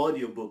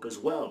audiobook as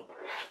well.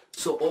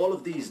 So all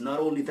of these, not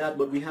only that,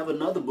 but we have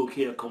another book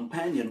here, a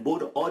companion, both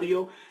the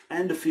audio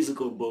and the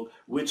physical book,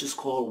 which is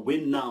called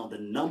Win Now, the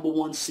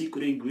 #1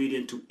 secret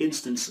ingredient to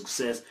instant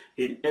success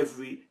in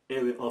every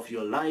area of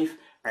your life.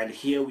 And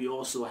here we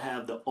also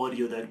have the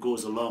audio that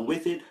goes along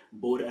with it,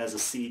 both as a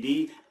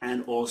CD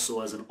and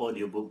also as an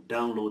audiobook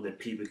download that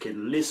people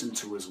can listen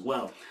to as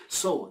well.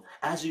 So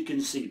as you can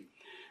see,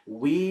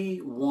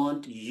 we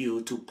want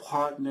you to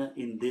partner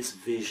in this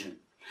vision.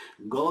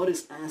 God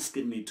is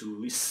asking me to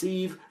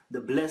receive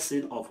the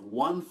blessing of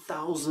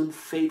 1,000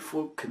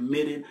 faithful,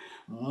 committed,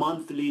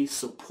 monthly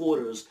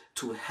supporters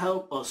to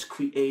help us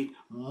create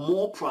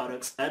more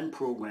products and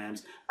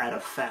programs at a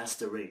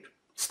faster rate.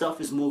 Stuff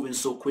is moving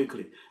so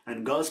quickly,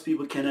 and God's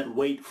people cannot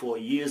wait for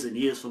years and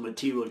years for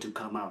material to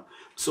come out.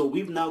 So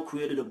we've now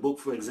created a book,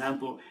 for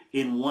example,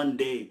 in one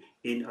day,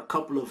 in a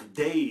couple of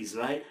days,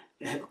 right?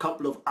 A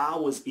couple of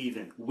hours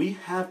even. We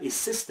have a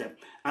system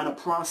and a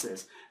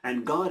process,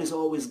 and God is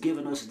always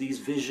giving us these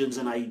visions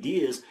and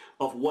ideas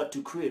of what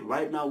to create.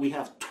 Right now we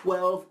have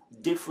 12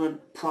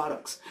 different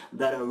products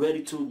that are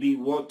ready to be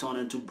worked on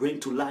and to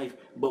bring to life,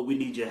 but we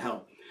need your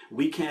help.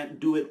 We can't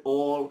do it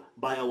all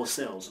by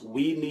ourselves.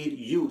 We need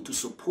you to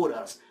support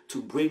us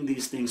to bring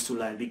these things to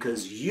life,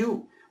 because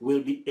you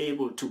will be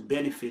able to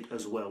benefit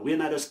as well. We're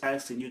not just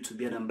asking you to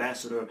be an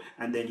ambassador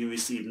and then you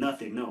receive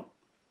nothing. No.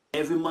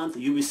 Every month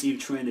you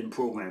receive training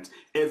programs.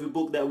 Every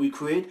book that we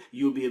create,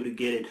 you'll be able to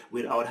get it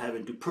without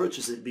having to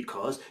purchase it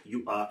because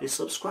you are a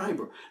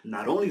subscriber.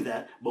 Not only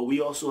that, but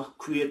we also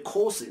create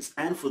courses.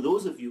 And for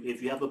those of you,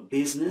 if you have a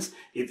business,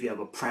 if you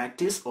have a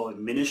practice or a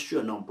ministry,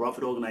 a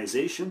non-profit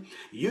organization,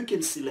 you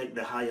can select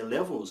the higher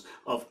levels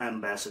of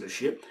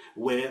ambassadorship,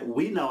 where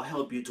we now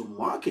help you to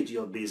market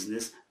your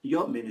business,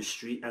 your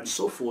ministry, and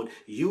so forth,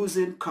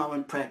 using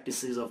current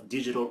practices of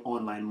digital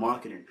online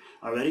marketing.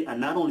 Alrighty, and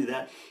not only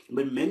that,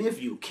 but many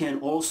of you can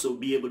also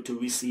be able to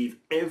receive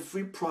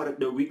every product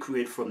that we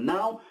create from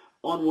now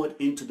onward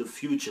into the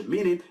future,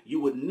 meaning you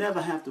would never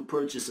have to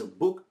purchase a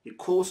book, a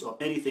course, or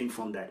anything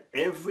from that.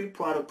 Every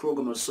product,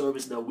 program, or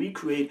service that we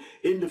create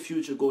in the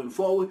future going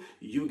forward,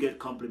 you get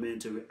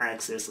complimentary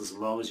access as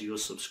long as you're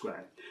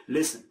subscribed.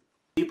 Listen,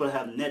 people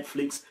have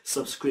Netflix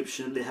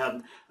subscription, they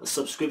have a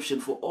subscription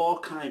for all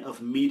kind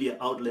of media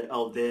outlet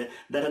out there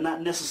that are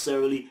not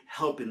necessarily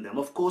helping them.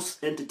 Of course,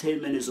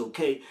 entertainment is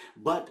okay,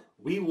 but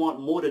we want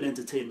more than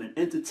entertainment.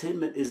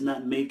 Entertainment is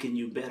not making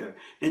you better.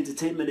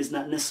 Entertainment is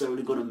not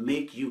necessarily going to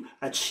make you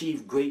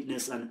achieve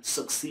greatness and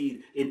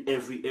succeed in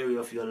every area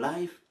of your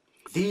life.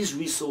 These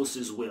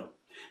resources will.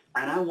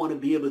 And I want to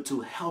be able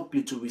to help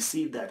you to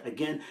receive that.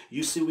 Again,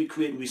 you see, we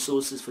create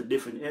resources for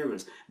different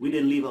areas. We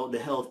didn't leave out the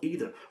health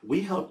either.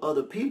 We help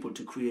other people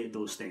to create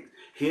those things.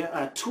 Here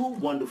are two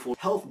wonderful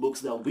health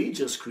books that we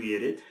just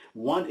created.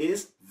 One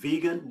is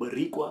Vegan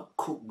Boricua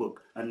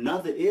Cookbook.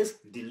 Another is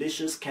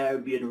Delicious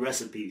Caribbean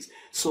Recipes.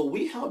 So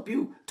we help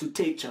you to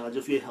take charge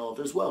of your health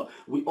as well.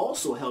 We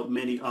also help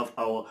many of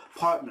our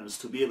partners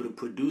to be able to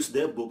produce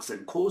their books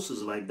and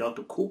courses, like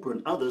Dr. Cooper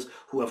and others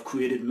who have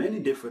created many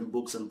different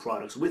books and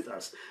products with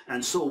us.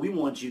 And so we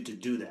want you to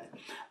do that.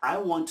 I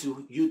want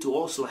you to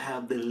also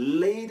have the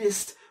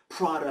latest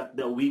product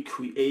that we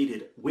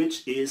created,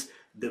 which is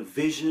the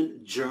Vision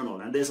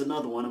Journal. And there's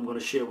another one I'm going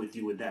to share with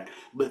you with that.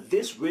 But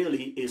this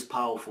really is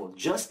powerful.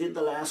 Just in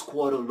the last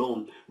quarter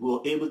alone, we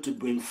were able to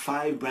bring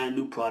 5 brand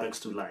new products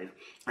to life.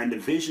 And the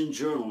Vision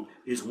Journal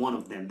is one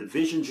of them. The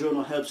Vision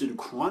Journal helps you to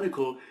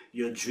chronicle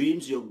your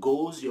dreams, your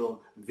goals, your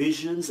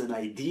visions and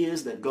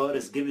ideas that God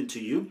has given to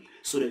you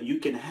so that you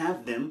can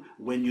have them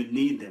when you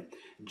need them.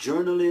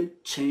 Journaling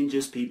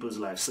changes people's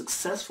lives.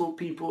 Successful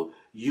people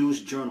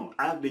use journal.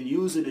 I've been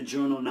using a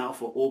journal now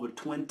for over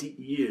 20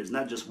 years.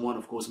 Not just one,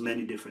 of course,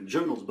 many different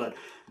journals, but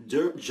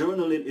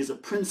journaling is a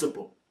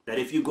principle that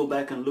if you go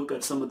back and look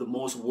at some of the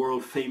most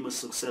world famous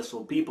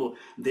successful people,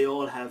 they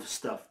all have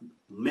stuff.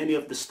 Many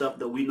of the stuff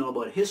that we know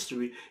about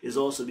history is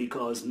also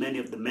because many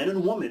of the men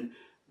and women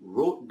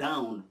wrote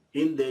down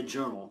in their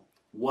journal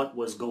what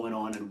was going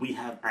on, and we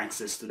have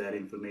access to that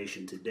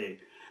information today.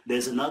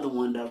 There's another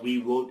one that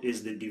we wrote,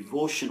 is the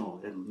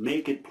devotional, and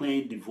Make It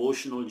Plain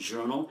devotional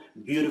journal.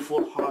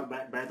 Beautiful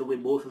hardback. By the way,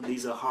 both of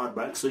these are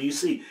hardback. So you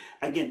see,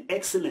 again,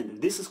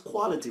 excellent. This is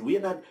quality. We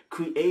are not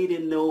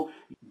creating no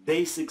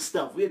basic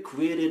stuff. We are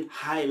creating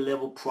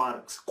high-level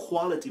products,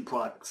 quality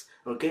products,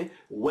 okay?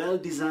 Well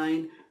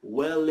designed,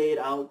 well laid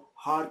out,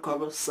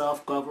 hardcover,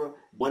 soft cover,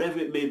 whatever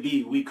it may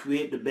be, we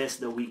create the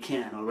best that we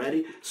can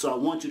already. So I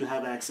want you to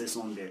have access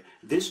on there.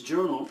 This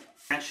journal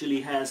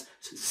actually has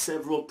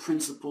several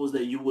principles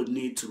that you would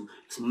need to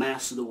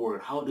master the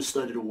word, how to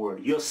study the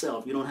word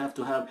yourself. You don't have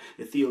to have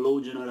a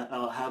theologian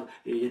or have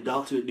a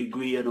doctorate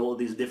degree and all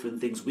these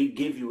different things. We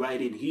give you right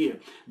in here.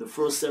 The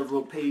first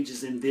several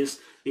pages in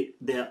this,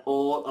 they're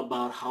all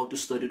about how to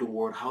study the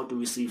word, how to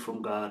receive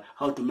from God,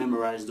 how to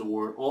memorize the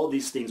word, all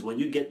these things. When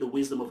you get the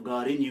wisdom of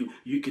God in you,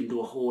 you can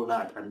do a whole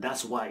lot. And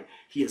that's why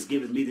he has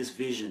given me this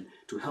vision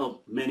to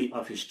help many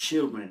of his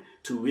children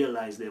to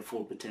realize their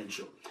full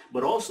potential.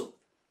 But also,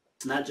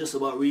 It's not just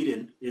about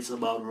reading, it's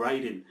about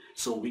writing.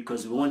 So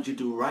because we want you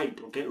to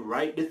write, okay?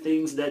 Write the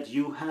things that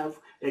you have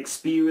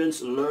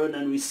experienced, learned,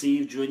 and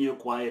received during your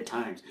quiet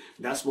times.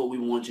 That's what we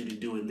want you to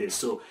do in this.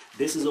 So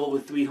this is over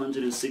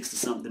 360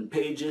 something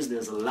pages.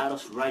 There's a lot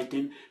of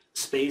writing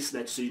space,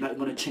 that so you're not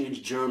going to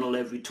change journal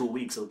every 2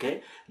 weeks,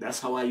 okay?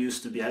 That's how I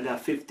used to be. I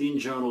got 15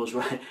 journals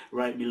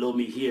right below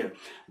me here.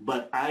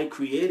 But I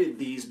created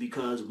these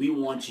because we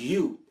want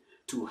you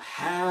to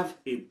have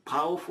a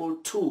powerful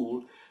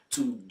tool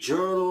to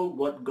journal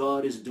what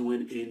God is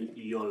doing in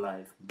your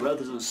life.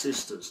 Brothers and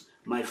sisters,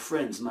 my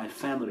friends, my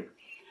family,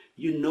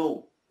 you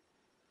know,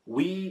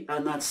 we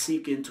are not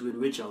seeking to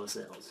enrich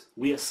ourselves.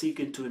 We are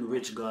seeking to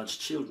enrich God's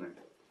children.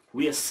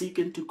 We are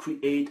seeking to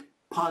create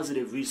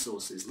positive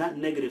resources, not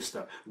negative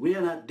stuff. We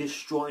are not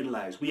destroying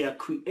lives. We are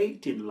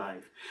creating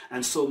life.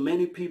 And so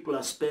many people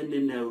are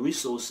spending their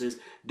resources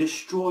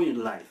destroying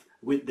life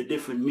with the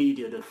different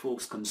media that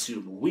folks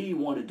consume. We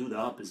want to do the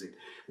opposite.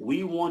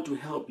 We want to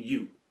help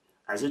you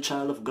as a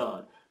child of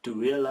God to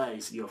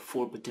realize your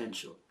full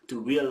potential, to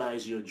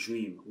realize your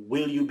dream.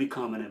 Will you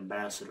become an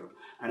ambassador?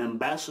 An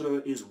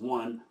ambassador is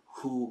one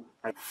who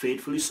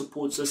faithfully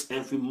supports us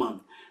every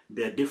month.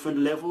 There are different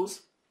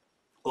levels.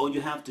 All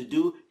you have to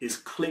do is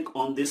click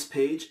on this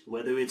page,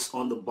 whether it's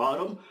on the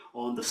bottom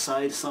or on the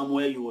side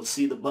somewhere, you will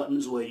see the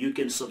buttons where you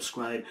can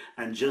subscribe,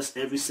 and just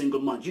every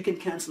single month. You can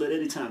cancel at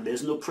any time.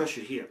 There's no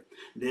pressure here.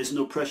 There's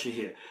no pressure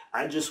here.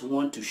 I just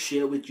want to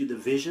share with you the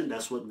vision.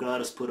 That's what God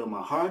has put on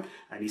my heart.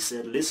 And he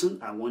said, listen,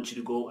 I want you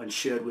to go and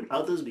share it with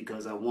others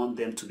because I want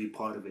them to be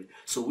part of it.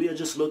 So we are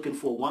just looking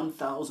for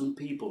 1,000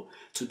 people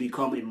to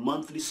become a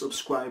monthly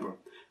subscriber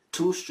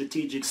to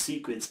Strategic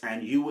Secrets,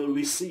 and you will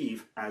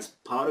receive as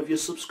part of your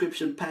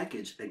subscription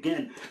package.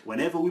 Again,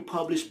 whenever we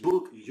publish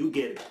book, you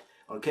get it.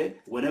 Okay?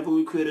 Whenever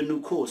we create a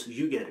new course,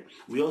 you get it.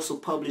 We also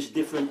publish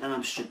different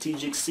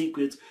strategic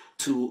secrets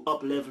to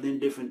up-leveling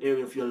different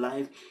area of your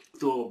life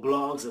through our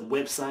blogs and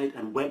website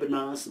and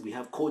webinars. We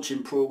have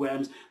coaching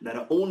programs that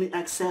are only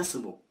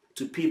accessible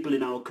to people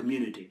in our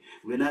community.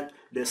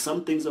 There's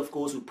some things, of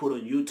course, we put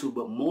on YouTube,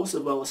 but most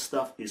of our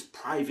stuff is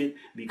private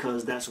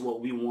because that's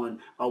what we want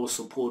our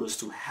supporters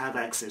to have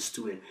access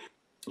to it.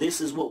 This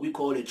is what we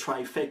call a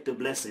trifecta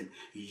blessing.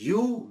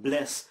 You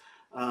bless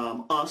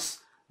us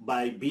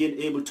by being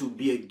able to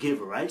be a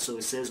giver, right? So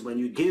it says, when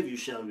you give, you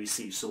shall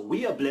receive. So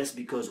we are blessed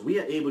because we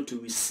are able to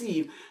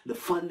receive the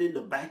funding,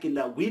 the backing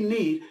that we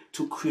need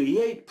to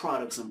create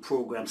products and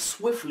programs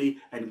swiftly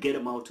and get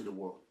them out to the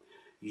world.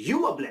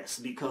 You are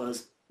blessed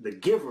because the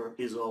giver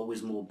is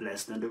always more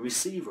blessed than the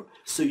receiver.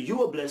 So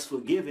you are blessed for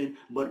giving,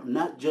 but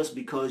not just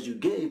because you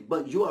gave,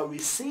 but you are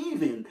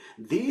receiving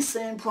these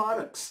same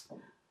products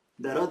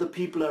that other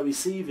people are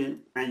receiving,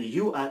 and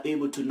you are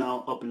able to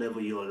now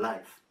up-level your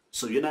life.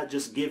 So you're not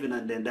just giving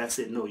and then that's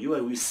it. No, you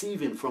are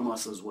receiving from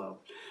us as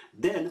well.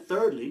 Then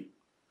thirdly,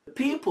 the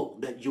people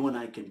that you and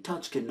I can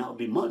touch can now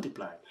be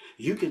multiplied.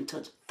 You can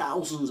touch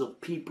thousands of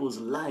people's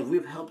lives.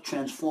 We've helped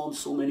transform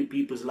so many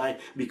people's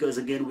life because,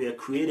 again, we are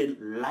creating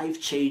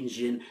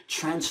life-changing,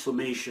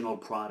 transformational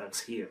products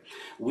here.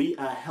 We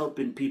are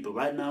helping people.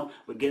 Right now,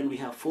 again, we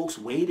have folks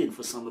waiting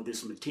for some of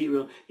this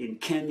material in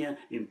Kenya,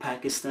 in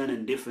Pakistan,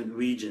 and different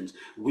regions.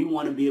 We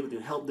want to be able to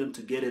help them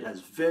to get it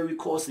as very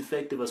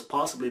cost-effective as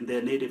possible in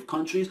their native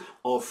countries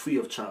or free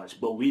of charge.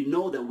 But we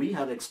know that we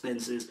have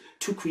expenses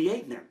to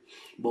create them.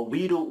 But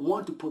we don't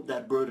want to put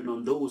that burden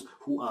on those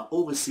who are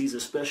overseas,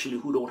 especially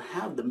who don't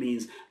have the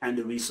means and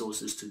the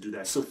resources to do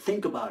that. So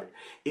think about it.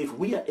 If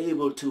we are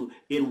able to,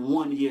 in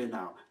 1 year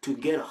now, to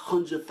get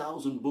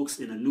 100,000 books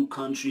in a new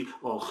country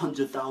or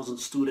 100,000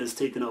 students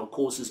taking our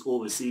courses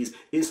overseas,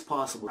 it's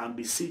possible. I'm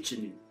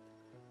beseeching you,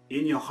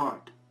 in your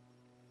heart,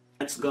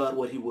 ask God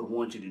what he would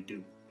want you to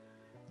do.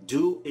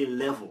 Do a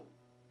level.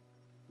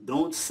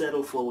 Don't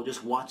settle for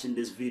just watching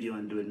this video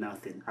and doing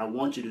nothing. I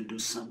want you to do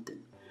something.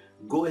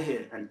 Go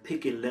ahead and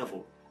pick a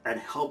level and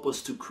help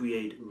us to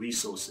create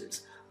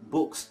resources,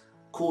 books,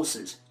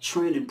 courses,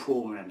 training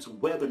programs,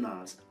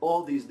 webinars,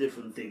 all these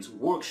different things,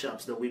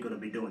 workshops that we're going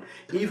to be doing,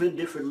 even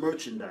different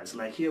merchandise.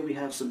 Like here we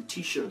have some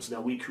t-shirts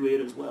that we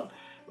create as well.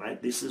 Right?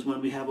 This is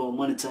when we have our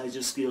Monetize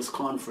Your Skills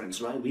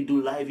conference, right? We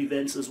do live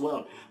events as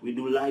well. We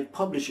do live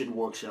publishing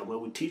workshop where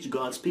we teach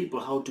God's people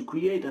how to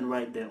create and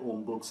write their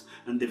own books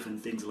and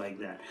different things like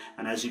that.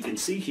 And as you can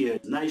see here,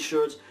 nice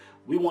shirts.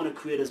 We want to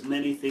create as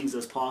many things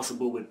as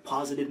possible with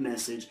positive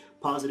message,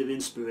 positive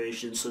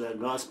inspiration, so that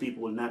God's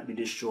people will not be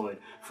destroyed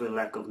for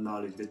lack of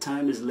knowledge. The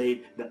time is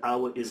late. The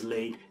hour is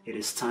late. It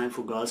is time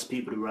for God's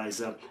people to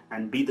rise up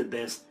and be the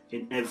best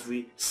in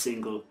every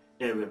single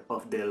area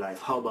of their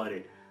life. How about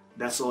it?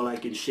 That's all I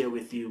can share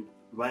with you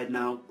right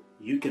now.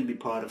 You can be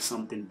part of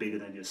something bigger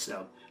than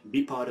yourself.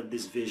 Be part of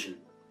this vision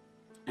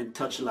and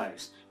touch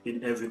lives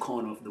in every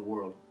corner of the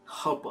world.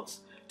 Help us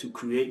to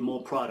create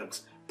more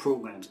products,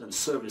 programs, and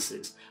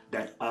services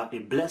that are a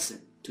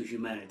blessing to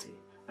humanity.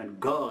 And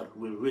God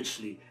will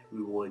richly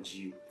reward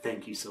you.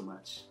 Thank you so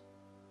much.